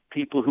why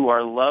people who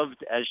are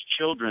loved as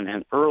children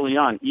and early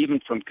on, even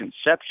from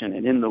conception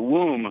and in the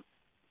womb,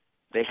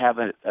 they have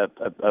a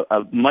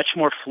much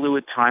more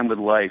fluid time with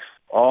life.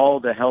 All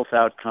the health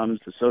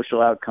outcomes, the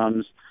social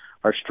outcomes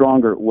are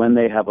stronger when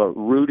they have a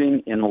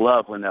rooting in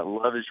love. When that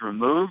love is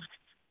removed,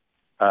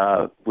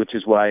 which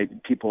is why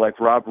people like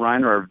Rob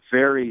Reiner are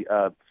very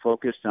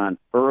focused on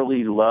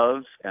early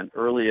love and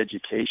early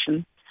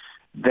education,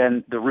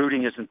 then the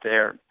rooting isn't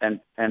there. And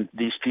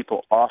these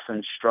people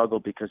often struggle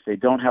because they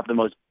don't have the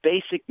most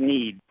basic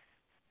need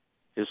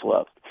is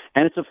love.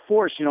 And it's a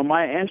force. You know,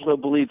 Maya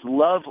Angelou believed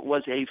love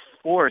was a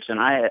force, and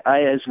I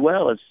as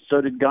well, as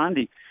so did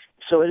Gandhi.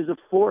 So it is a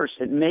force.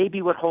 It may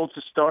be what holds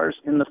the stars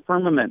in the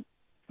firmament,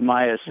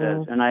 Maya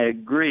says, and I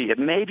agree. It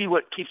may be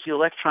what keeps the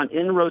electron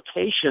in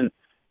rotation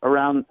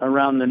around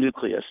the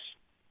nucleus,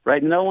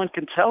 right? No one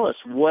can tell us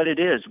what it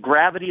is.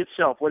 Gravity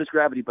itself, what is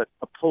gravity but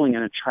a pulling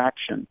and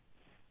attraction,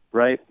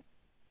 right?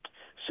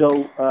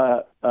 So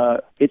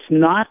it's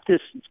not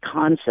this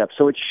concept.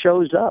 So it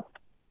shows up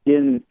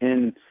in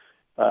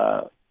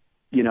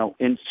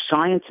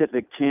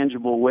scientific,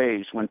 tangible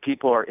ways. When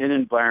people are in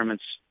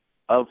environments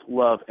of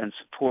love and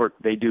support,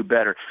 they do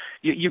better.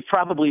 You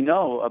probably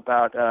know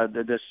about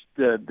the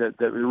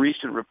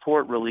recent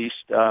report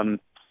released.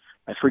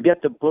 I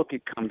forget the book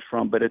it comes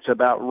from, but it's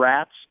about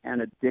rats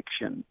and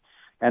addiction.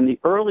 And the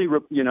early,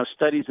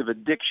 studies of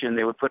addiction,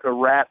 they would put a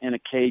rat in a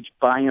cage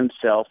by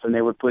himself, and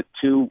they would put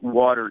two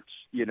water,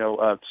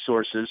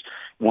 sources.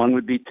 One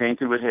would be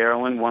tainted with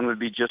heroin, one would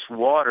be just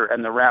water,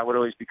 and the rat would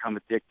always become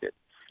addicted.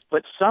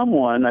 But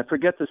someone, I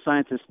forget the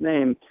scientist's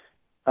name,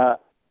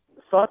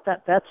 thought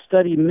that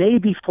study may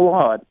be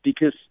flawed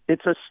because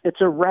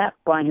it's a rat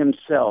by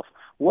himself.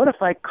 What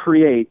if I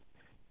create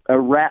a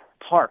rat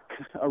park,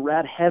 a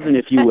rat heaven,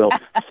 if you will,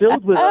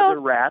 filled with other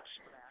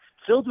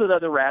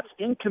rats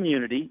in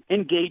community,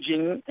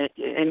 engaging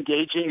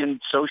in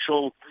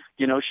social,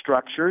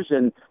 structures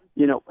and,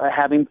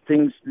 having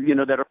things,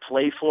 that are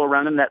playful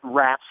around them that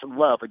rats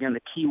love. Again,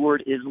 the key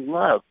word is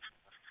love,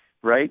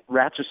 right?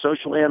 Rats are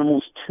social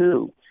animals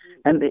too.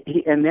 And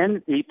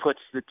then he puts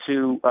the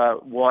two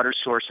water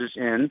sources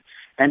in,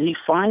 and he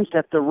finds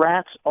that the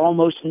rats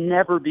almost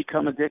never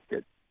become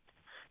addicted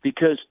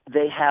because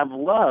they have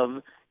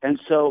love. And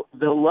so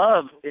the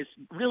love is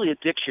really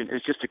addiction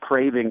is just a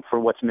craving for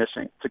what's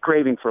missing. It's a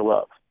craving for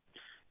love.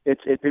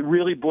 It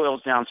really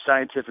boils down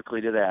scientifically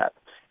to that.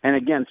 And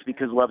again, it's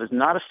because love is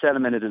not a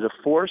sentiment, it is a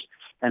force.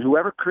 And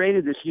whoever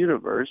created this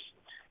universe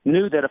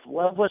knew that if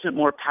love wasn't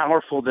more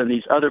powerful than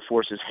these other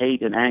forces,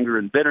 hate and anger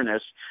and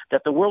bitterness,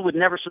 that the world would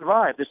never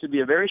survive. This would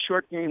be a very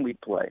short game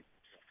we'd play.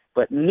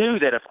 But knew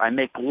that if I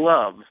make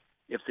love,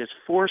 if this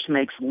force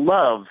makes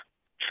love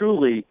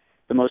truly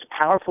the most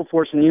powerful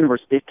force in the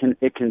universe, it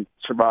can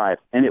survive,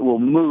 and it will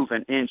move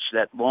an inch,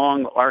 that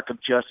long arc of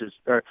justice,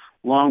 or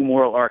long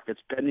moral arc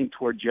that's bending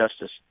toward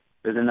justice.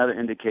 There's another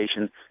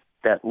indication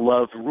that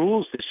love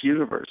rules this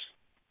universe.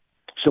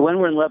 So when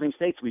we're in loving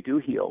states, we do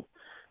heal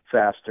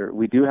faster.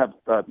 We do have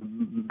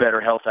better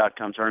health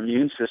outcomes. Our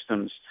immune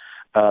systems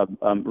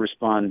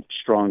respond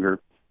stronger,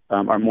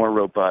 are more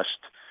robust.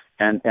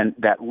 And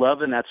that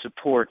love and that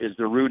support is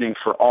the rooting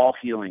for all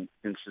healing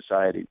in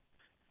society.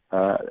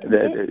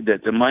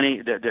 The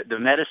money, the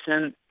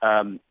medicine,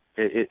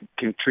 it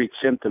can treat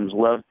symptoms.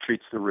 Love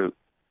treats the root.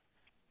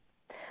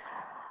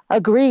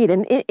 Agreed.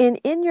 And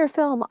in your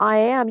film, I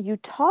Am, you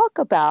talk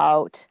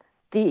about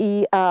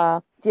the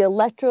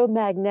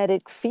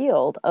electromagnetic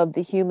field of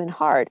the human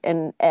heart,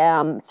 and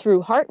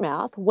through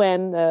HeartMath,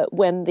 when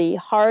the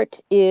heart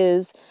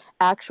is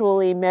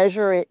actually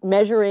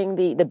measuring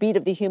the beat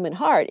of the human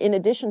heart, in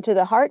addition to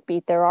the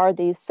heartbeat, there are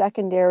these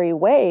secondary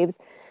waves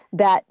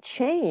that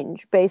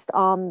change based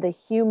on the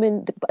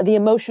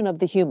emotion of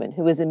the human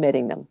who is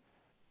emitting them.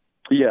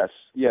 Yes.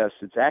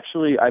 It's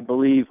actually, I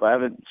believe, I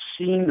haven't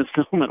seen the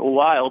film in a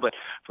while, but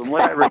from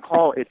what I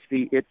recall,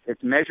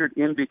 it's measured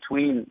in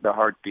between the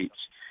heartbeats.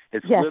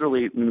 It's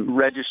literally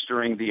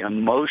registering the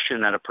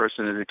emotion that a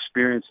person is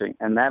experiencing,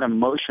 and that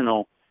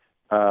emotional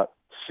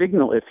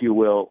signal, if you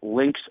will,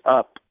 links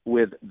up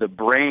with the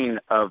brain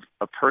of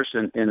a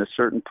person in a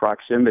certain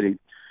proximity,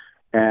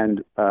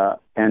 and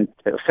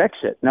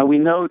affects it. Now we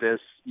know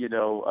this,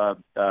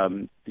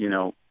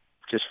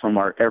 just from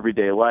our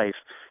everyday life.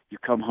 You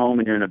come home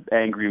and you're in an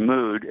angry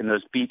mood, and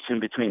those beats in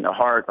between the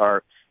heart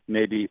are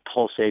maybe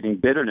pulsating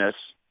bitterness.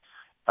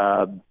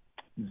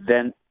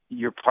 Then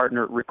your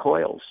partner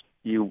recoils.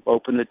 You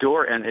open the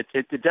door, and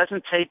it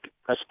doesn't take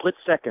a split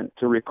second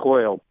to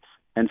recoil,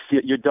 and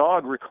your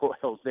dog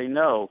recoils. They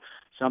know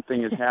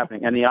something is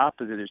happening, and the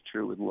opposite is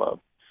true with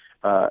love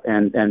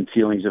and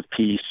feelings of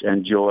peace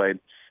and joy.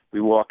 We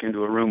walk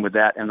into a room with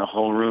that, and the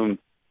whole room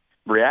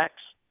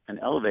reacts and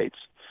elevates.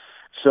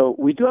 So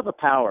we do have a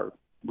power.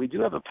 We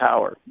do have a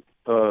power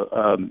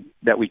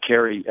that we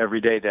carry every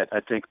day that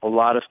I think a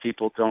lot of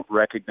people don't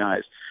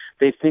recognize.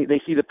 They see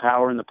the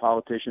power in the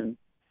politician.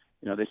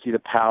 They see the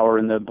power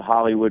in the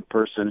Hollywood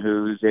person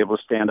who's able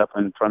to stand up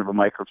in front of a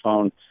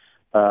microphone,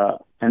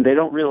 and they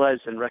don't realize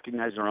and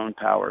recognize their own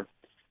power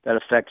that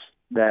affects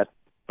that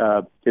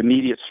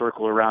immediate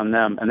circle around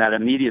them, and that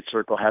immediate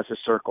circle has a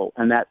circle,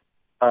 and that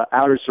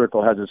outer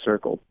circle has a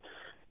circle,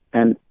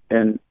 and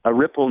a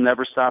ripple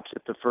never stops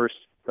at the first.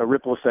 A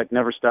ripple effect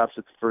never stops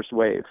at the first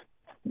wave.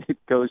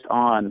 It goes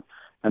on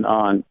and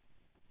on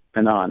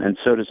and on, and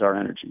so does our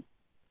energy.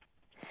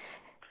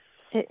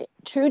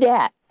 True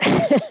dat.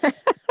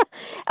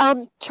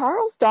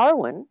 Charles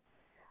Darwin,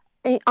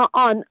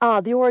 on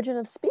The Origin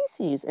of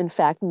Species, in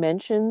fact,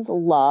 mentions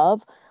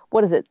love,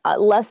 what is it,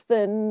 less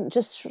than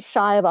just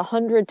shy of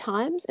 100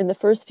 times in the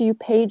first few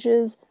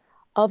pages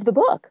of the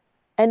book.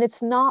 And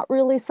it's not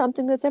really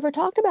something that's ever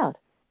talked about.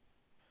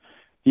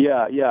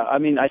 Yeah. I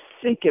mean, I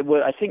think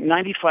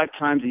 95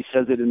 times he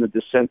says it in The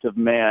Descent of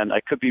Man.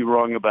 I could be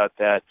wrong about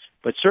that,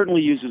 but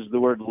certainly uses the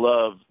word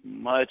love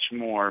much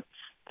more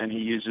than he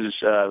uses,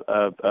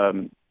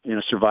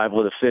 survival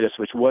of the fittest,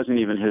 which wasn't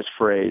even his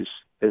phrase.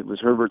 It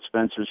was Herbert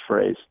Spencer's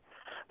phrase.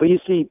 But you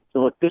see,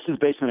 look, this is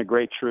based on a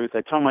great truth.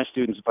 I tell my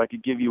students, if I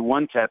could give you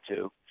one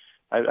tattoo,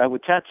 I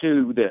would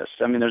tattoo this.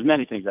 I mean, there's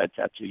many things I'd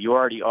tattoo. You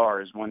already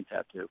are is one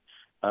tattoo.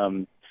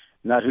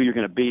 Not who you're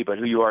going to be, but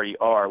who you already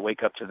are.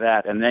 Wake up to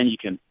that, and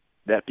then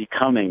that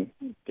becoming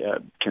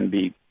can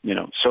be,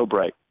 so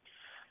bright.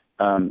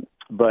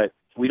 But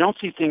we don't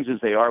see things as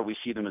they are. We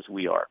see them as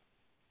we are.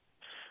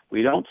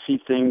 We don't see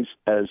things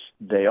as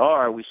they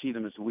are. We see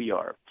them as we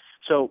are.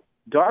 So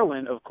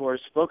Darwin, of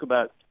course, spoke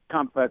about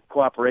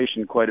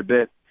cooperation quite a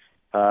bit.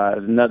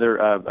 Another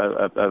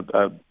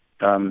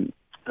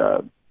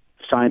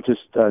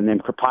scientist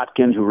named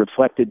Kropotkin, who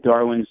reflected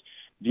Darwin's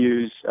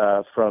views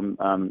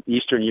from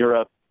Eastern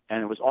Europe,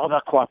 and it was all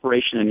about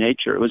cooperation in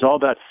nature. It was all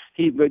about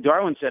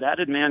Darwin said, "How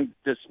did man,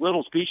 this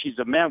little species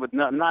of man with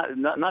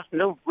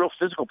no real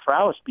physical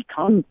prowess,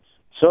 become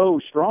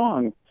so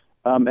strong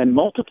and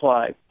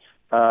multiply?"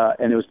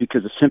 And it was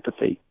because of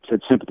sympathy. He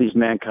said sympathy is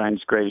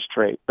mankind's greatest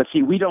trait. But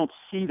see, we don't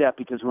see that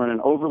because we're in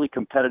an overly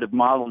competitive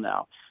model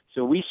now.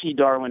 So we see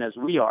Darwin as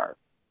we are,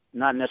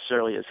 not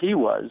necessarily as he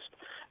was.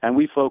 And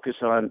we focus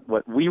on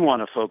what we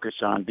want to focus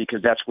on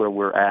because that's where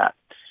we're at.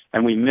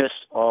 And we miss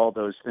all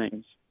those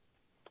things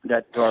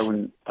that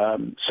Darwin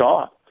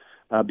saw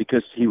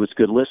because he was a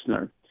good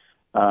listener.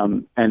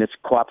 And it's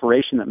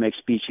cooperation that makes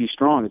species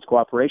strong. It's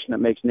cooperation that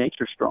makes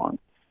nature strong.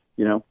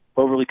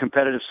 Overly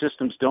competitive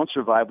systems don't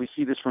survive. We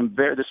see this from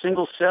the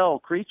single-cell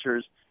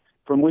creatures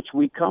from which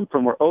we come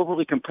from. We're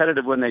overly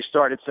competitive when they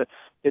start.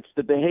 It's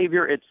the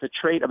behavior, it's the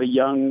trait of a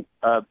young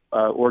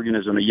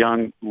organism, a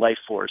young life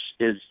force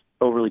is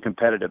overly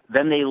competitive.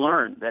 Then they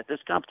learn that this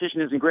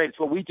competition isn't great. It's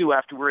what we do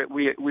after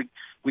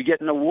we get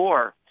in a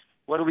war.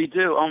 What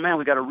do? Oh, man,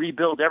 we got to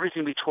rebuild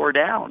everything we tore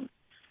down.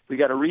 We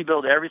got to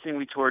rebuild everything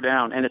we tore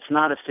down, and it's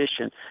not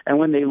efficient. And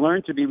when they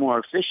learn to be more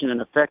efficient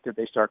and effective,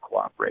 they start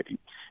cooperating.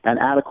 And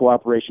out of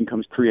cooperation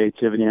comes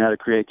creativity, and out of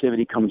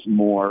creativity comes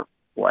more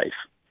life.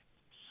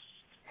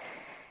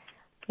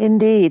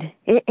 Indeed.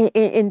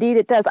 Indeed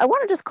it does. I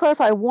want to just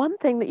clarify one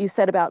thing that you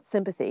said about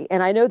sympathy.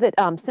 And I know that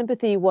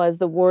sympathy was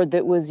the word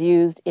that was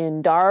used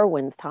in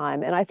Darwin's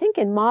time. And I think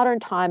in modern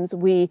times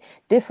we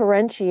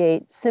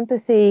differentiate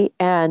sympathy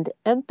and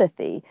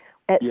empathy.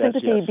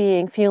 Sympathy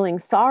being feeling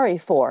sorry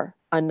for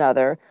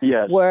another.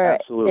 Yes, where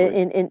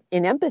absolutely.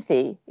 In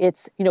empathy,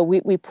 it's,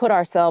 we put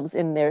ourselves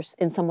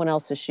in someone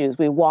else's shoes.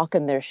 We walk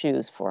in their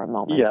shoes for a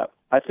moment. Yeah.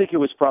 I think it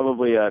was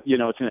probably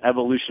it's an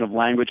evolution of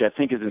language. I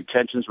think his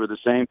intentions were the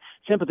same.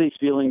 Sympathy is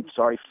feeling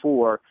sorry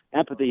for.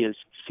 Empathy is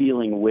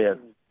feeling with,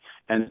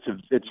 and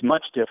it's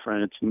much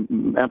different.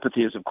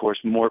 Empathy is, of course,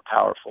 more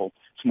powerful.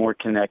 It's more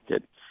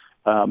connected.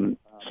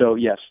 So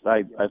yes,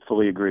 I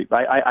fully agree.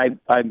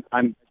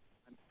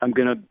 I'm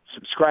going to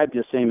subscribe to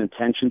the same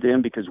intention to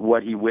him because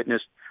what he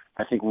witnessed,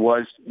 I think,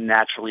 was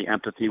naturally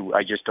empathy.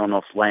 I just don't know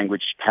if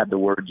language had the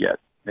word yet.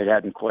 It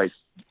hadn't quite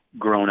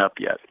grown up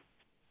yet.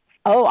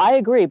 Oh, I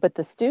agree. But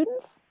the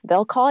students,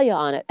 they'll call you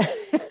on it.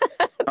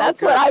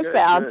 That's what I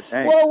found.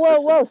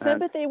 Whoa.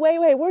 Sympathy.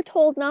 Wait. We're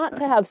told not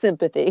to have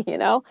sympathy,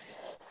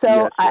 So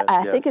yes,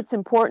 I think it's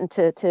important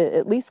to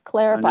at least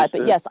clarify. Understood.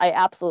 But yes, I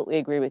absolutely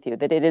agree with you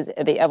that it is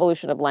the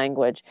evolution of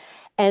language.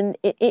 And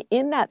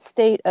in that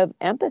state of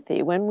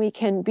empathy, when we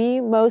can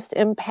be most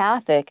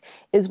empathic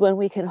is when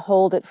we can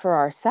hold it for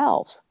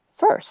ourselves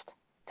first,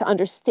 to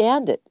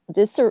understand it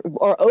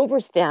or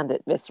overstand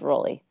it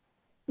viscerally.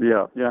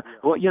 Yeah.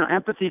 Well,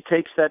 empathy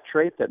takes that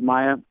trait that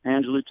Maya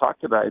Angelou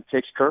talked about. It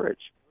takes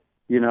courage.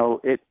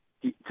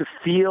 To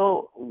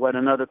feel what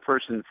another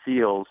person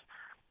feels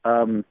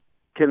can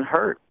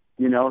hurt.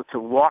 To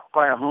walk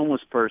by a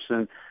homeless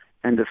person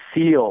and to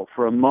feel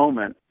for a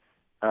moment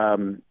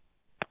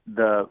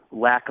the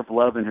lack of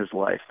love in his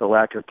life, the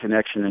lack of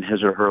connection in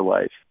his or her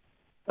life.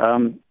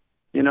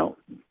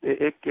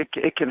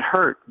 It can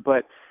hurt,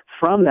 but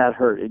from that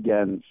hurt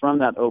again, from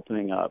that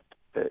opening up,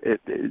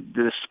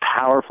 this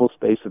powerful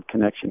space of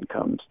connection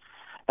comes.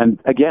 And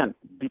again,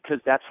 because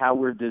that's how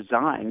we're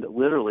designed,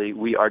 literally,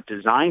 we are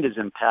designed as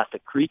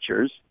empathic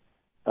creatures.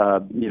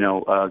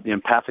 The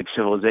Empathic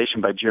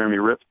Civilization by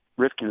Jeremy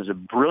Rifkin is a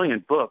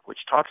brilliant book which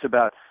talks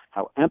about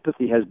how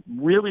empathy has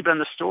really been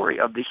the story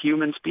of the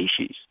human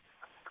species.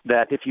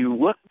 That if you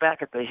look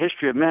back at the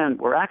history of man,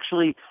 we're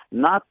actually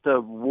not the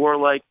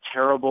warlike,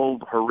 terrible,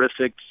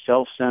 horrific,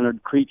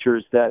 self-centered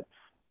creatures that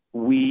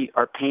we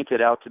are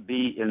painted out to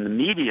be in the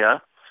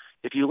media.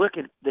 If you look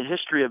at the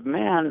history of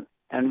man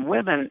and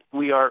women,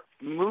 we are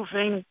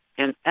moving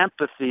in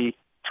empathy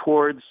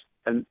towards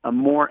a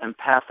more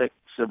empathic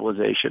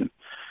civilization.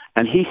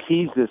 And he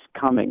sees this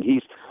coming.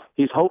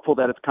 He's hopeful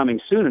that it's coming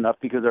soon enough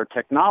because our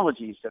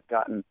technologies have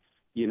gotten,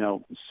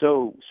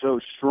 so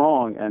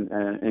strong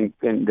and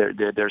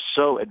they're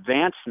so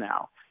advanced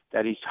now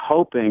that he's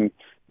hoping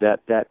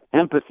that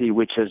empathy,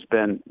 which has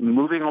been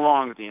moving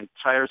along the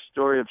entire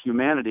story of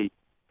humanity,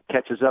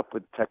 catches up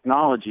with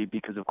technology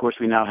because, of course,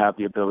 we now have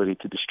the ability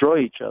to destroy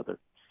each other.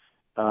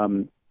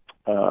 But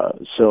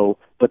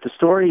the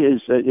story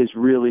is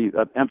really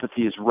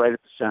empathy is right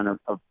at the center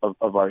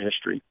of our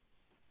history.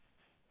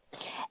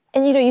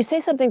 And, you say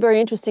something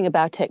very interesting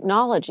about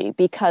technology,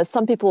 because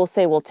some people will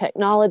say, well,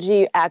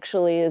 technology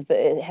actually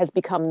has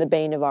become the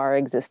bane of our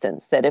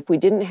existence, that if we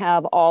didn't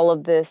have all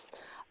of this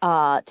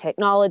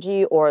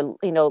technology or,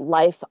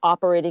 life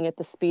operating at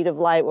the speed of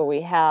light, where we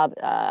have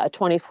a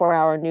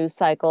 24-hour news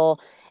cycle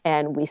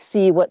and we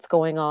see what's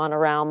going on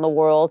around the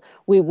world,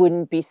 we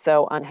wouldn't be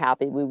so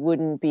unhappy. We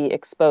wouldn't be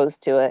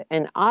exposed to it.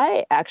 And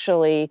I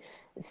actually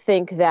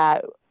think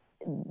that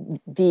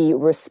the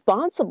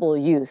responsible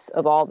use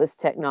of all this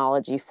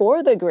technology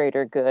for the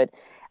greater good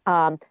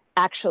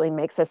actually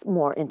makes us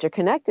more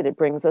interconnected. It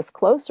brings us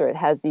closer. It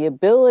has the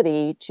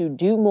ability to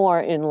do more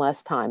in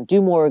less time,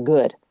 do more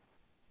good.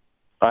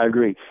 I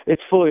agree.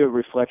 It's fully a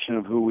reflection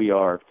of who we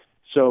are.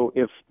 So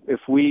if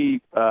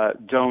we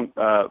don't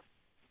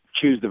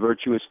choose the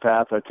virtuous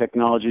path, our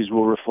technologies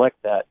will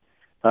reflect that.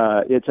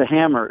 It's a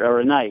hammer or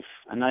a knife.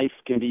 A knife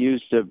can be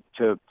used to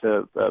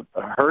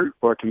hurt,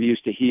 or it can be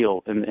used to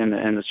heal in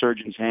the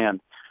surgeon's hand.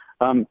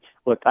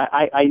 Look,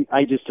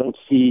 I just don't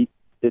see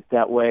it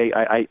that way.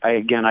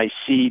 I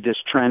see this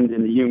trend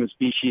in the human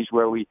species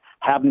where we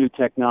have new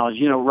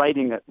technology.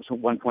 Writing at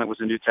one point was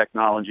a new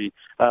technology.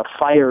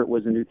 Fire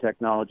was a new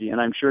technology,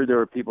 and I'm sure there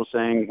are people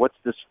saying, "What's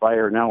this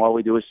fire?" Now all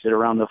we do is sit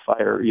around the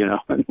fire,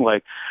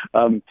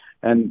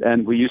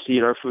 and we used to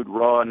eat our food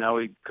raw, and now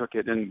we cook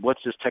it. And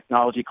what's this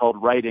technology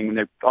called writing?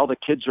 And all the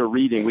kids are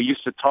reading. We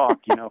used to talk.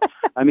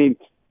 I mean,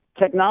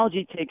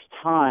 technology takes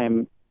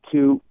time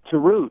to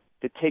root.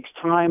 It takes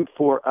time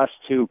for us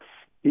to.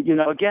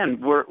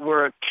 Again,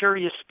 we're a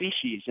curious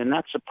species, and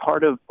that's a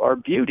part of our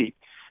beauty.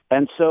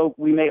 And so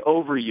we may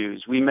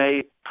overuse, we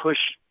may push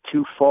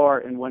too far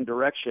in one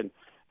direction.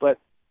 But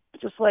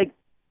just like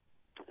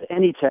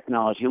any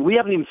technology, we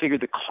haven't even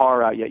figured the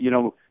car out yet.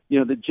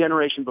 The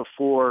generation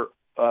before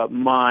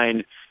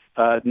mine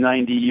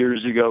 90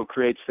 years ago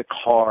creates the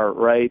car,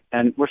 right?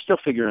 And we're still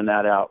figuring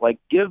that out. Like,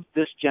 give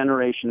this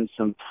generation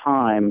some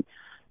time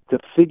to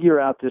figure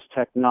out this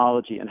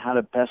technology and how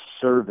to best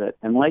serve it.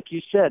 And like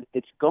you said,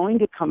 it's going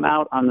to come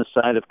out on the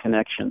side of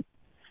connection.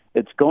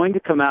 It's going to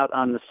come out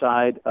on the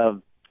side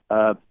of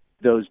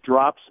those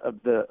drops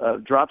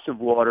of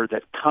water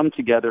that come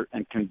together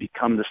and can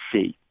become the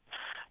sea,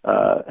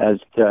 as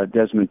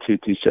Desmond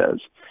Tutu says.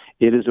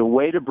 It is a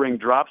way to bring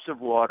drops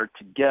of water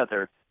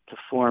together to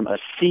form a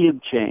sea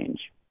of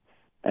change.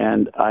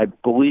 And I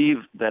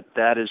believe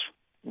that is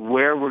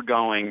where we're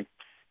going.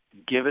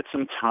 Give it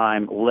some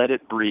time, let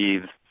it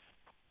breathe.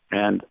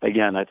 And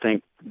again, I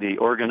think the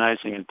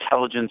organizing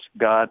intelligence,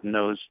 God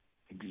knows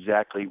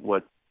exactly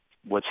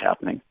what's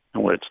happening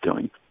and what it's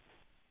doing.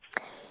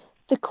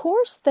 The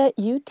course that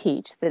you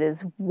teach that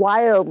is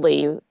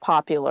wildly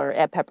popular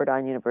at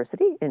Pepperdine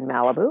University in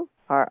Malibu,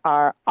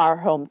 our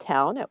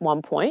hometown at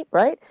one point,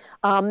 right?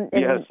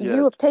 Yes.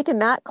 You have taken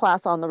that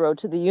class on the road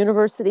to the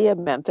University of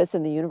Memphis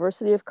and the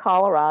University of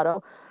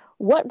Colorado.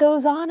 What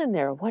goes on in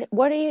there?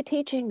 What are you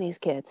teaching these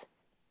kids?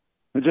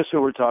 Just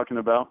what we're talking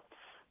about.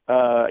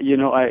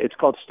 It's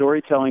called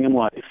Storytelling in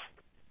Life.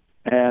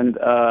 And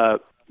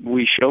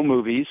we show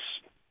movies,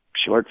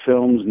 short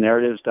films,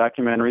 narratives,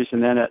 documentaries,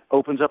 and then it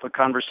opens up a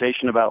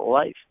conversation about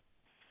life.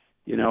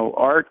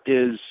 Art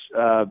is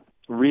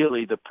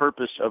really the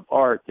purpose of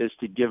art is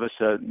to give us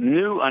a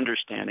new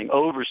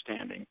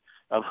overstanding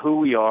of who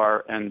we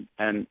are and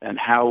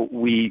how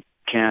we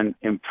can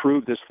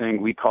improve this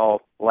thing we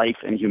call life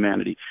and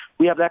humanity.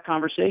 We have that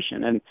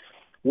conversation. And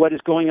what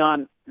is going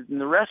on in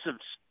the rest of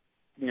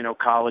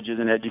colleges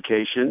and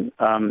education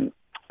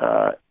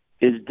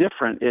is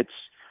different.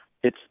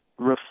 It's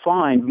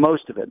refined,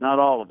 most of it, not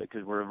all of it,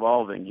 because we're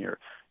evolving here,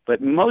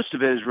 but most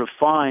of it is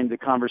refined the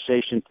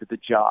conversation to the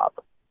job.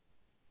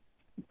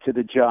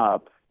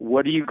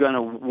 What are you going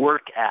to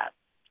work at?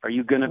 Are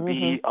you going to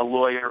be a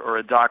lawyer or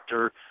a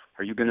doctor?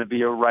 Are you going to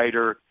be a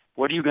writer?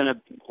 What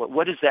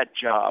is that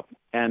job?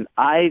 And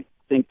I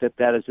think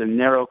that is a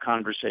narrow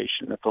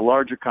conversation. That's a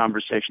larger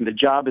conversation. The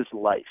job is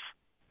life.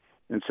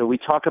 And so we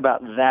talk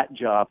about that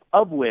job,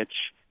 of which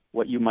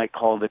what you might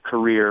call the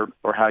career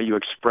or how you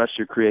express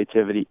your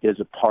creativity is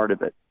a part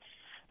of it.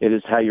 It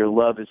is how your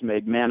love is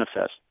made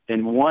manifest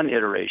in one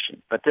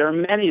iteration, but there are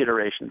many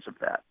iterations of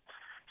that.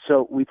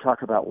 So we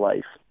talk about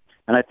life.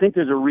 And I think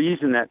there's a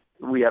reason that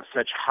we have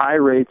such high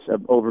rates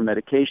of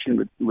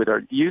over-medication with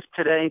our youth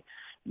today.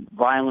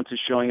 Violence is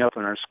showing up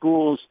in our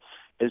schools.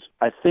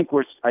 I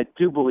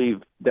do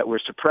believe that we're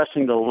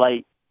suppressing the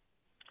light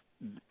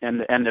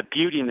and the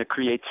beauty and the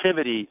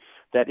creativity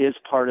that is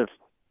part of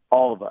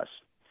all of us.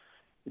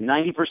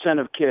 90%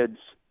 of kids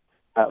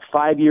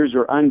 5 years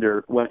or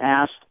under, when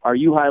asked, "Are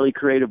you highly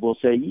creative?" will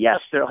say yes.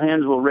 Their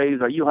hands will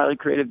raise. "Are you highly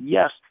creative?"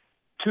 Yes.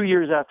 2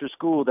 years after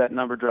school, that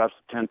number drops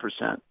to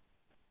 10%.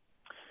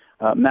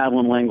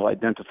 Madeline L'Engle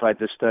identified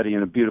this study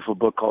in a beautiful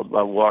book called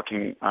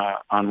Walking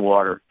on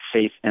Water,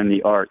 Faith and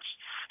the Arts.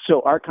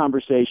 So our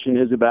conversation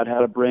is about how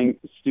to bring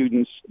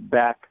students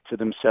back to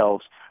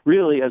themselves.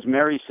 Really, as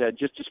Mary said,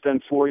 just to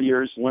spend 4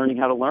 years learning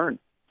how to learn.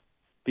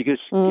 Because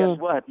guess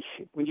what?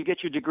 When you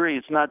get your degree,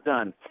 it's not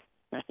done.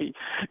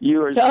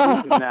 You are a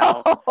student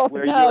now.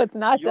 No, it's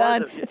not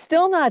done. It's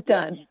still not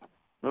done.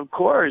 Of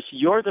course.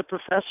 You're the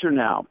professor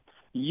now.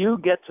 You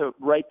get to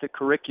write the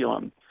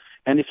curriculum.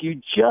 And if you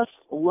just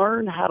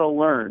learn how to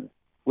learn,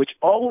 which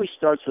always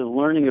starts with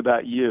learning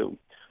about you,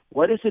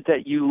 what is it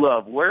that you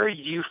love? Where do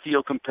you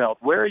feel compelled?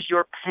 Where is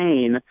your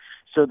pain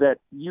so that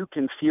you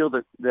can feel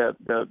the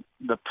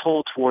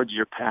pull towards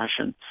your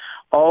passion?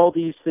 All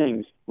these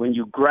things. When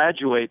you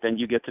graduate, then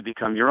you get to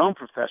become your own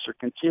professor,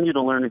 continue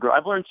to learn and grow.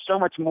 I've learned so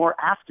much more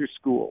after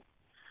school.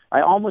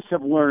 I almost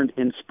have learned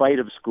in spite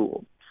of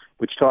school,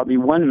 which taught me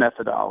one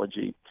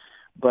methodology.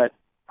 But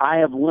I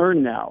have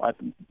learned now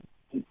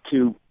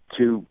to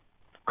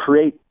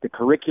create the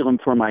curriculum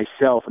for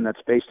myself, and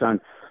that's based on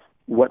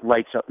what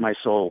lights up my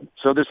soul.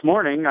 So this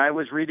morning I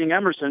was reading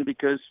Emerson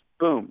because,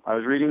 boom, I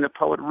was reading the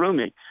poet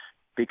Rumi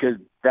because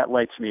that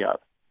lights me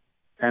up.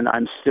 And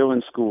I'm still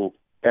in school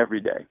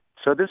every day.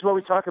 So this is what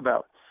we talk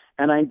about.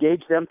 And I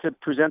engage them to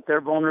present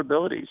their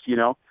vulnerabilities.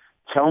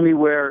 Tell me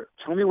where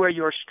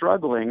you're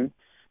struggling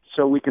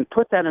so we can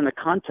put that in the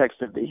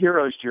context of the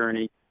hero's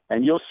journey,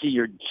 and you'll see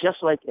you're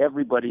just like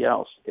everybody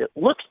else. It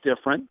looks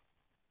different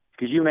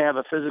because you may have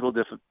a physical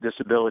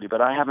disability,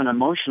 but I have an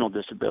emotional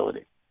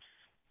disability.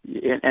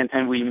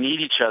 And we meet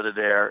each other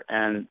there,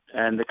 and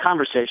the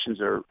conversations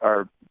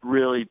are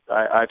really,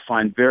 I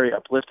find, very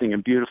uplifting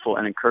and beautiful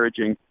and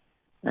encouraging.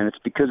 And it's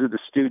because of the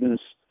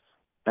students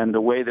and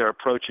the way they're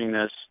approaching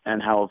this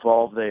and how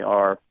evolved they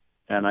are,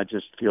 and I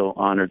just feel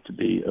honored to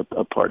be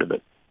a part of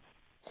it.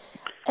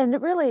 And it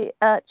really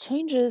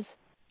changes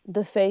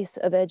the face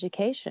of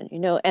education,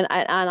 and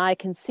I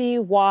can see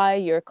why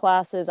your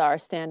classes are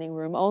standing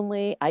room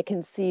only. I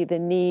can see the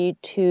need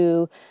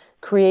to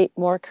create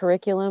more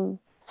curriculum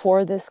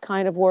for this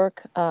kind of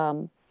work,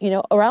 around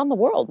the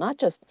world, not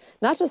just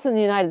in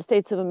the United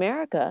States of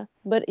America,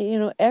 but,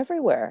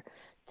 everywhere,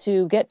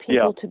 to get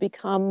people to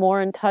become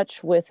more in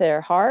touch with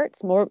their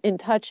hearts, more in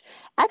touch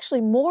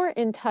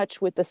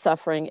with the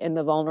suffering and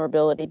the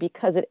vulnerability,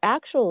 because it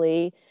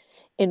actually,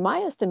 in my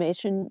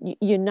estimation,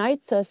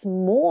 unites us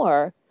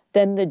more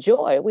than the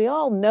joy. We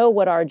all know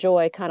what our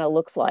joy kind of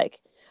looks like.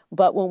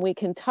 But when we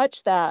can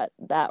touch that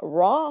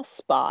raw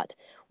spot,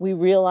 we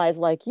realize,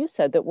 like you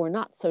said, that we're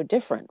not so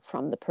different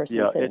from the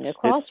person sitting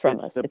across from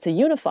us. It's a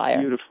unifier.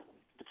 Beautiful.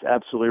 It's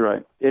absolutely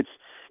right. It's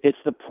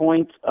the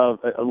point of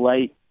a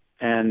light,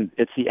 and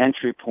it's the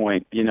entry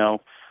point.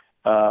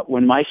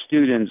 When my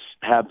students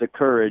have the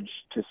courage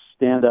to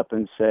stand up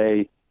and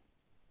say,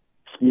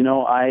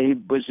 I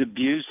was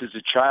abused as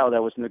a child. I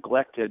was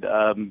neglected.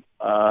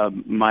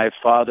 My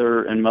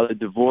father and mother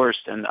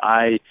divorced, and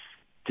I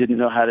didn't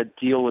know how to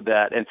deal with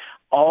that. And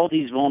all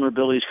these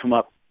vulnerabilities come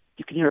up.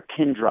 You can hear a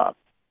pin drop.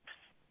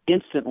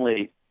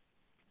 Instantly,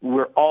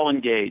 we're all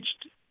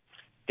engaged.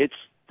 It's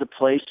the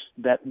place,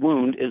 that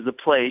wound is the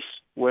place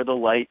where the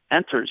light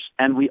enters,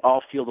 and we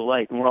all feel the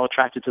light, and we're all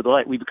attracted to the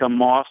light. We become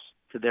moths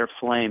to their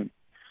flame.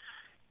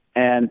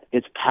 And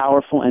it's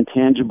powerful and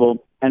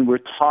tangible, and we're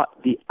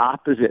taught the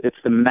opposite. It's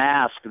the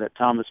mask that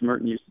Thomas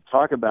Merton used to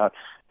talk about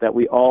that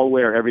we all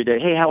wear every day.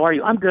 Hey, how are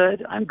you? I'm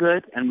good.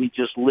 And we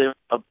just live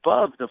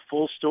above the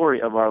full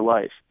story of our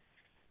life.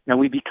 Now,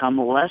 we become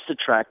less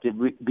attractive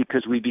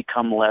because we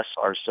become less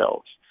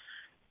ourselves.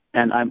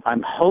 And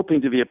I'm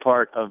hoping to be a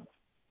part of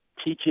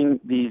teaching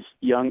these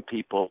young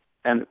people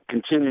and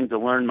continuing to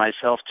learn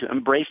myself to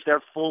embrace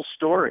their full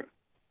story,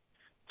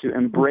 to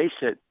embrace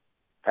it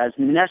as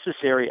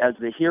necessary as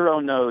the hero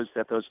knows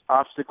that those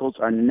obstacles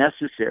are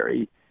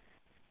necessary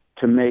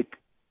to make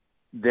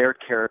their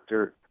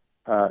character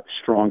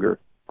stronger.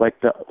 Like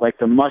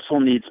the muscle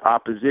needs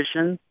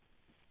opposition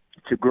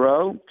to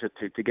grow,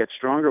 to get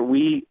stronger.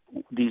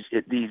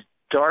 These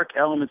dark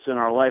elements in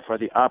our life are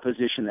the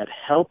opposition that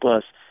help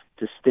us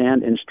to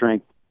stand in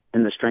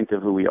the strength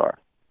of who we are.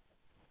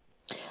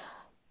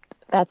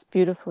 That's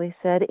beautifully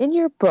said. In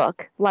your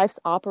book, Life's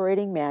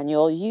Operating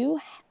Manual, you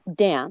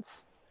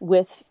dance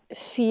with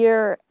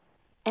fear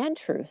and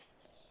truth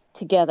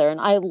together. And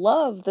I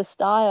love the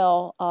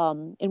style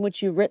in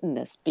which you've written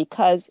this,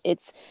 because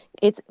it's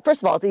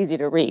first of all, it's easy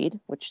to read,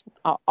 which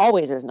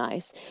always is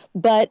nice,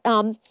 but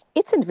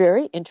it's a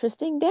very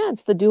interesting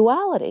dance, the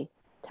duality.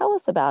 Tell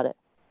us about it.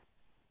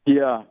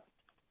 Yeah.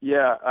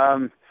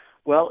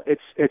 Well,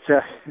 it's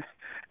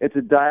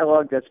a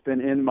dialogue that's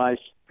been in my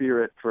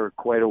spirit for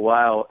quite a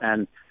while,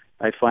 and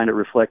I find it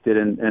reflected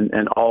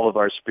in all of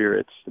our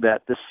spirits,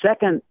 that the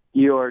second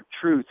your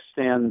truth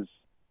stands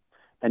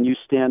and you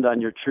stand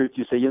on your truth,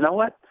 you say, you know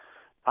what?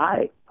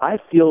 I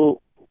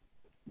feel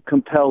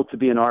compelled to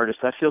be an artist.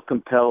 I feel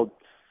compelled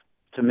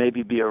to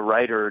maybe be a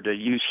writer, to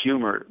use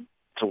humor,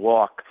 to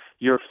walk.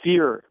 Your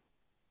fear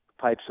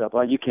pipes up.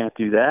 Oh, you can't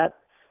do that.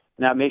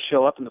 Now, it may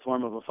show up in the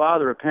form of a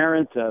father, a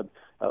parent,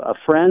 a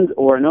friend,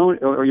 or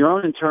your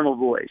own internal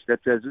voice that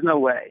says, there's no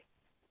way.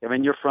 I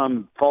mean, you're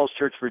from Falls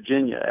Church,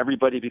 Virginia.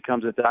 Everybody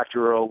becomes a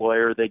doctor or a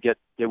lawyer.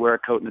 They wear a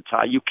coat and a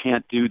tie. You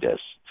can't do this.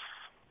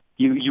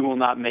 You will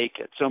not make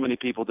it. So many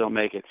people don't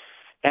make it.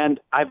 And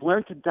I've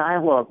learned to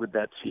dialogue with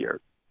that fear,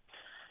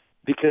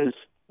 because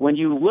when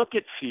you look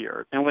at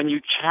fear and when you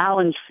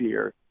challenge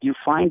fear, you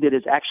find it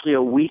is actually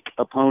a weak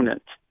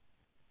opponent.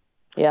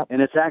 Yep.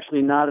 And it's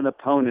actually not an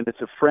opponent.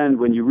 It's a friend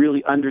when you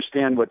really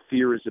understand what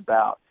fear is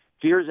about.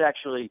 Fear is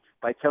actually,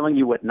 by telling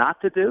you what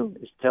not to do,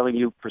 is telling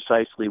you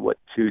precisely what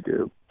to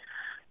do.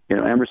 You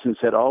know, Emerson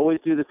said, always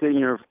do the thing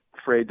you're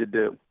afraid to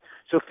do.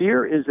 So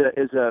fear is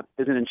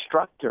an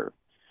instructor.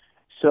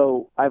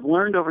 So I've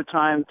learned over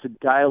time to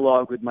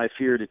dialogue with my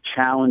fear, to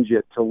challenge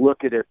it, to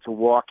look at it, to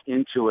walk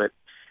into it.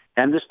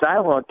 And this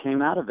dialogue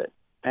came out of it.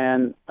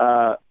 And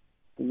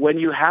when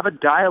you have a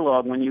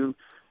dialogue, when you,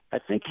 I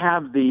think,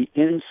 have the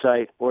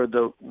insight or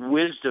the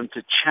wisdom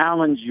to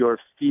challenge your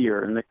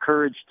fear and the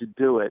courage to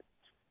do it,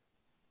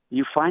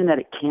 you find that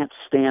it can't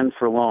stand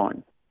for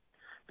long.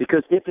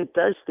 Because if it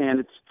does stand,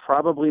 it's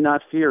probably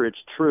not fear,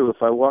 it's true.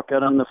 If I walk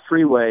out on the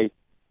freeway,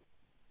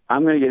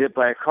 I'm going to get hit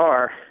by a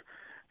car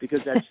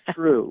because that's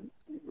true,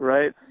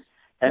 right?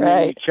 And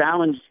right.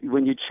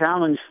 when you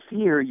challenge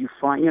fear, you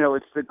find,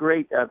 it's the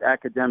great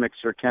academic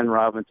Sir Ken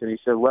Robinson. He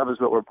said, love is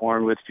what we're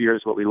born with, fear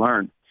is what we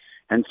learn.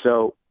 And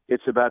so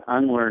it's about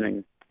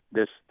unlearning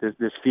this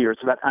fear.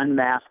 It's about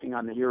unmasking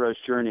on the hero's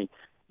journey.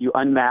 You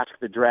unmask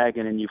the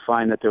dragon and you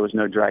find that there was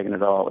no dragon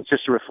at all. It's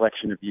just a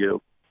reflection of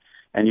you.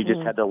 And you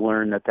just had to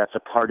learn that that's a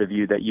part of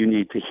you that you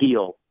need to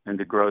heal and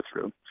to grow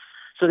through.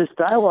 So this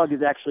dialogue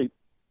is actually,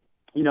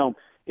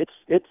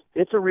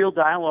 it's a real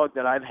dialogue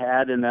that I've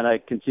had and that I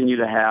continue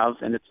to have,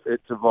 and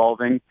it's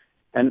evolving.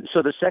 And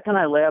so the second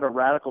I lay out a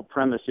radical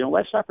premise,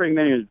 Life's Operating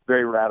Manual is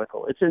very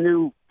radical. It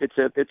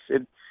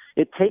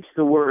takes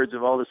the words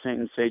of all the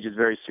saints and sages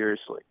very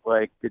seriously.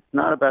 Like, it's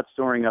not about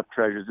storing up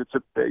treasures. It's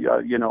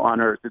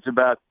on earth. It's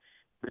about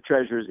the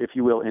treasures, if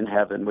you will, in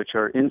heaven, which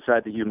are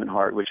inside the human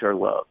heart, which are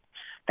love.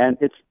 And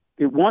it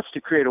wants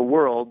to create a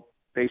world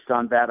based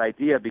on that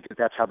idea, because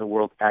that's how the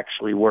world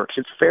actually works.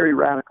 It's very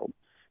radical.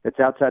 It's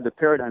outside the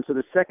paradigm. So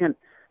the second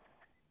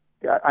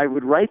I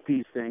would write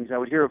these things, I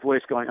would hear a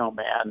voice going, oh,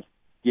 man,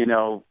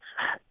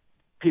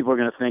 people are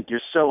going to think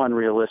you're so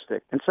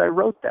unrealistic. And so I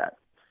wrote that.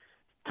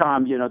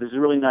 Tom, there's a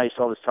really nice,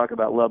 all this talk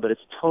about love, but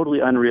it's totally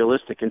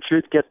unrealistic. And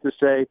truth gets to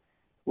say,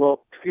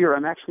 well, fear,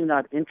 I'm actually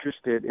not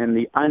interested in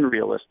the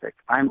unrealistic.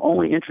 I'm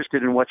only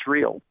interested in what's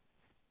real.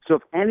 So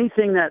if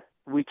anything that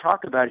we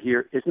talk about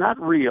here is not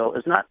real,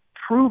 is not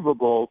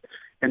provable,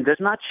 and does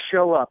not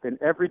show up in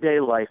everyday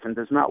life and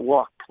does not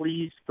walk,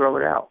 please throw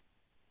it out.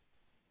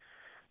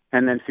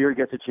 And then fear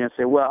gets a chance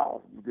to say,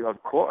 well,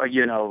 of course,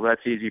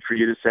 that's easy for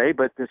you to say,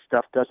 but this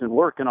stuff doesn't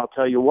work, and I'll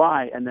tell you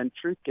why. And then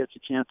truth gets a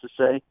chance to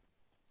say,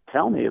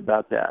 tell me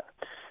about that.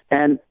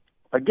 And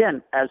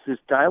again, as this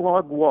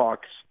dialogue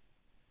walks,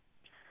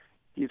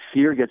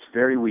 fear gets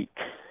very weak.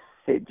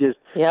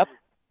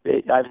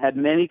 I've had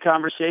many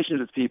conversations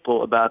with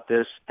people about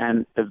this,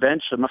 and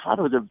eventually, my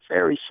father was a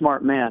very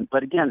smart man,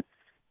 but again,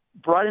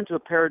 brought into a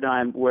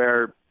paradigm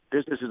where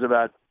business is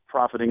about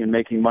profiting and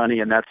making money,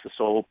 and that's the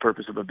sole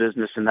purpose of a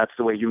business, and that's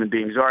the way human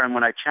beings are. And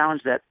when I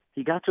challenged that,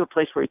 he got to a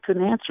place where he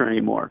couldn't answer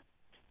anymore.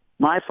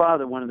 My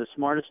father, one of the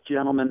smartest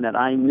gentlemen that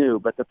I knew,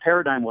 but the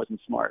paradigm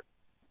wasn't smart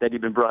that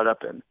he'd been brought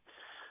up in.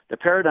 The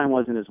paradigm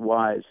wasn't as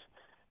wise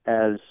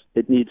as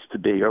it needs to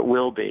be or it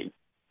will be.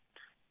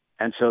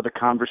 And so the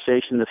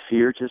conversation, the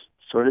fear just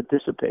sort of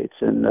dissipates.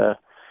 And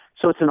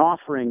so it's an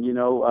offering,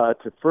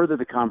 to further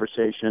the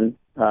conversation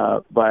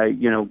by,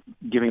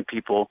 giving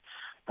people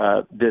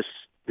this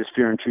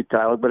fear and truth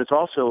dialogue. But it's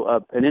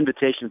also an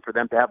invitation for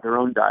them to have their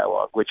own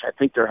dialogue, which I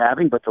think they're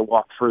having, but to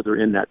walk further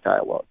in that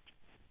dialogue.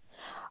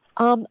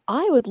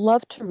 I would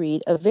love to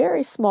read a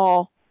very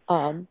small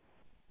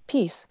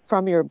piece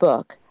from your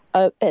book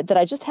that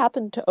I just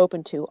happened to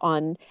open to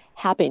on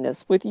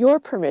happiness, with your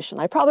permission.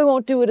 I probably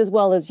won't do it as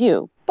well as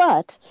you,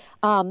 but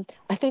I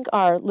think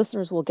our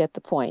listeners will get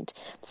the point.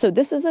 So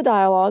this is a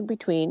dialogue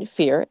between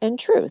fear and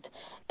truth.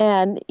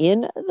 And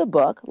in the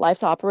book,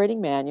 Life's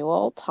Operating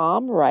Manual,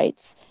 Tom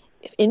writes,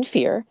 in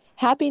fear,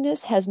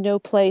 happiness has no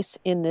place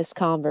in this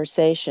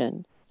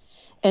conversation.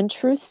 And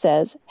truth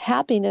says,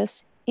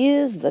 happiness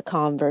is the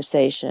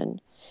conversation.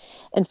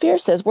 And fear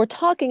says, we're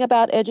talking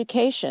about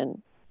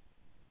education.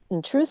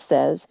 And truth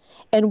says,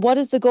 and what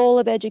is the goal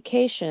of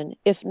education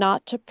if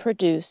not to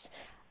produce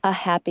a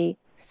happy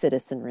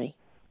citizenry?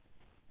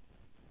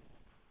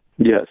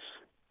 Yes.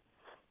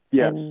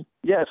 And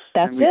yes.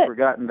 That's and we've it.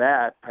 forgotten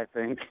that, I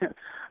think.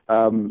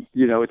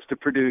 It's to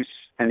produce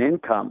an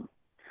income,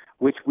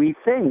 which we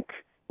think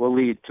will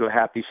lead to a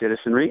happy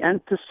citizenry.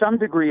 And to some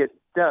degree it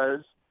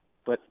does,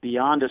 but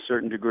beyond a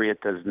certain degree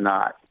it does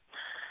not.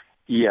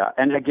 Yeah,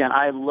 and again,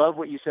 I love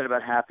what you said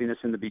about happiness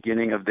in the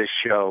beginning of this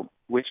show,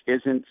 which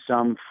isn't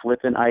some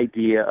flippant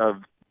idea of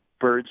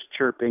birds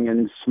chirping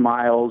and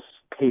smiles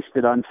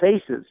pasted on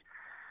faces.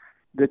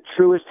 The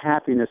truest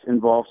happiness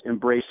involves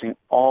embracing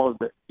all of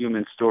the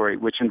human story,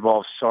 which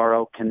involves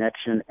sorrow,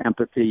 connection,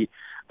 empathy,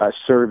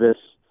 service.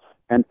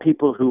 And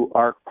people who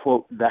are,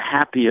 quote, the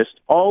happiest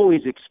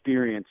always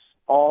experience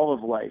all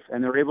of life,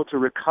 and they're able to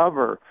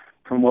recover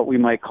from what we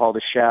might call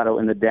the shadow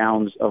and the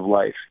downs of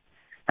life.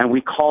 And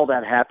we call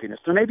that happiness.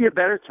 There may be a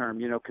better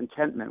term,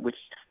 contentment, which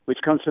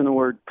comes from the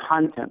word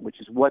content, which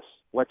is what's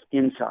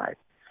inside,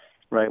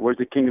 right? Where's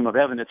the kingdom of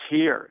heaven? It's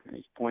here. And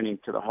he's pointing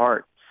to the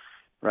heart,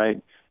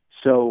 right?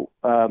 So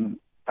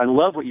I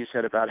love what you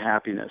said about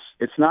happiness.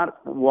 It's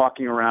not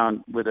walking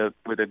around with a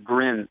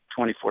grin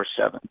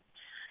 24/7.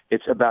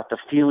 It's about the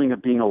feeling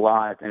of being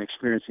alive and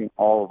experiencing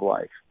all of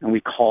life, and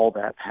we call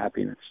that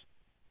happiness.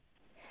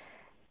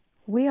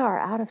 We are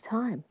out of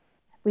time.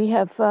 We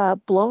have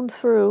blown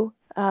through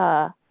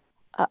a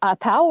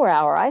power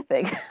hour, I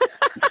think.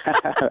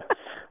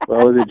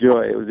 Well, it was a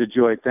joy. It was a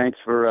joy. Thanks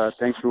for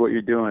what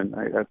you're doing.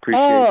 I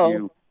appreciate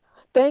you.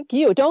 Thank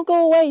you. Don't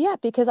go away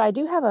yet, because I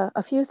do have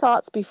a few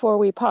thoughts before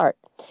we part.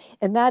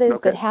 And that is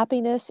that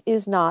happiness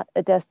is not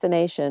a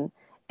destination.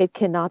 It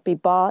cannot be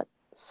bought,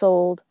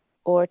 sold,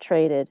 or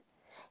traded.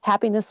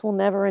 Happiness will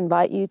never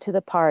invite you to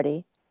the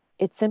party.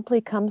 It simply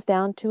comes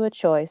down to a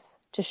choice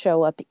to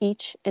show up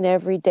each and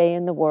every day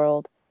in the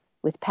world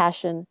with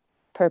passion,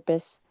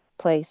 purpose,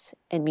 place,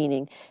 and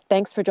meaning.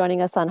 Thanks for joining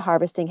us on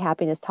Harvesting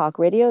Happiness Talk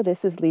Radio.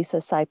 This is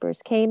Lisa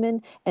Cypers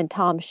Kamen and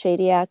Tom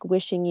Shadyac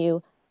wishing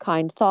you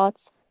kind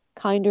thoughts,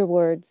 kinder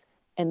words,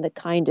 and the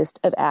kindest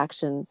of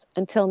actions.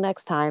 Until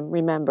next time,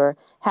 remember,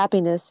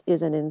 happiness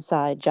is an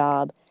inside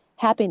job.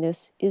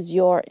 Happiness is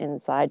your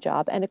inside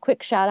job. And a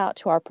quick shout out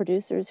to our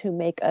producers who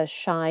make us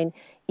shine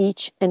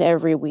each and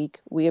every week.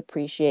 We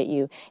appreciate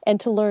you. And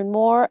to learn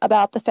more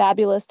about the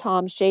fabulous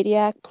Tom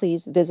Shadyac,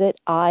 please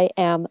visit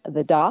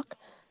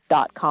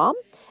IamTheDoc.com,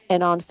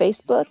 and on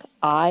Facebook,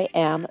 I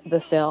Am The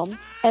Film,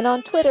 and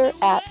on Twitter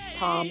at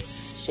Tom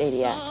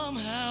Shadyac.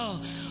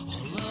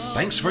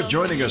 Thanks for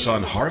joining us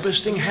on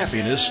Harvesting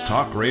Happiness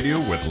Talk Radio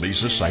with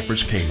Lisa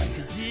Cypers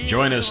Kamen.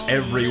 Join us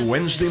every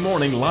Wednesday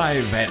morning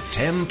live at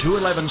 10 to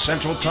 11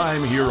 Central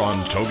Time here on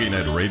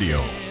TogiNet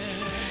Radio.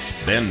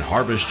 Then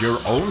harvest your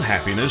own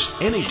happiness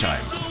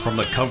anytime from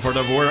the comfort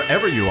of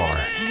wherever you are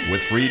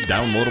with free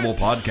downloadable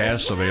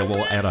podcasts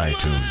available at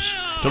iTunes.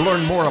 To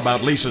learn more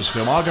about Lisa's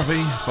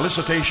filmography,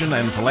 felicitation,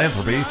 and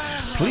philanthropy,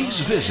 please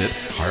visit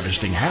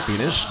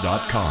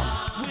harvestinghappiness.com.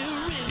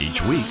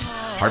 Each week,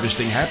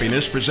 Harvesting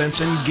Happiness presents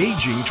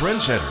engaging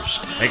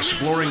trendsetters,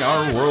 exploring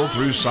our world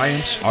through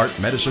science, art,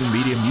 medicine,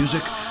 media,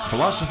 music,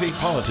 philosophy,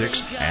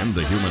 politics, and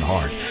the human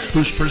heart,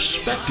 whose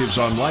perspectives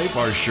on life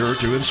are sure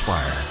to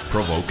inspire,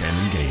 provoke, and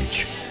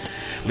engage.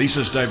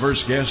 Lisa's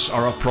diverse guests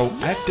are a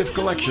proactive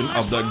collection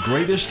of the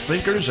greatest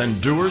thinkers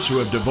and doers who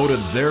have devoted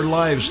their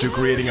lives to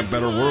creating a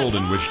better world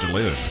in which to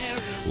live.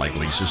 Like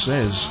Lisa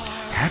says,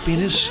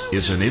 happiness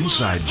is an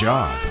inside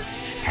job.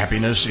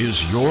 Happiness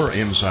is your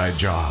inside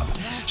job.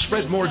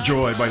 Spread more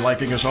joy by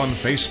liking us on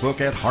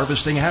Facebook at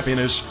Harvesting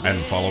Happiness and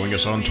following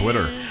us on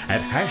Twitter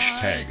at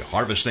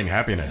 #Harvesting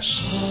Happiness.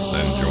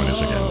 Then join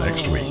us again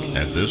next week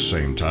at this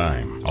same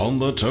time on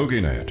the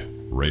TogiNet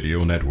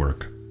Radio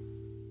Network.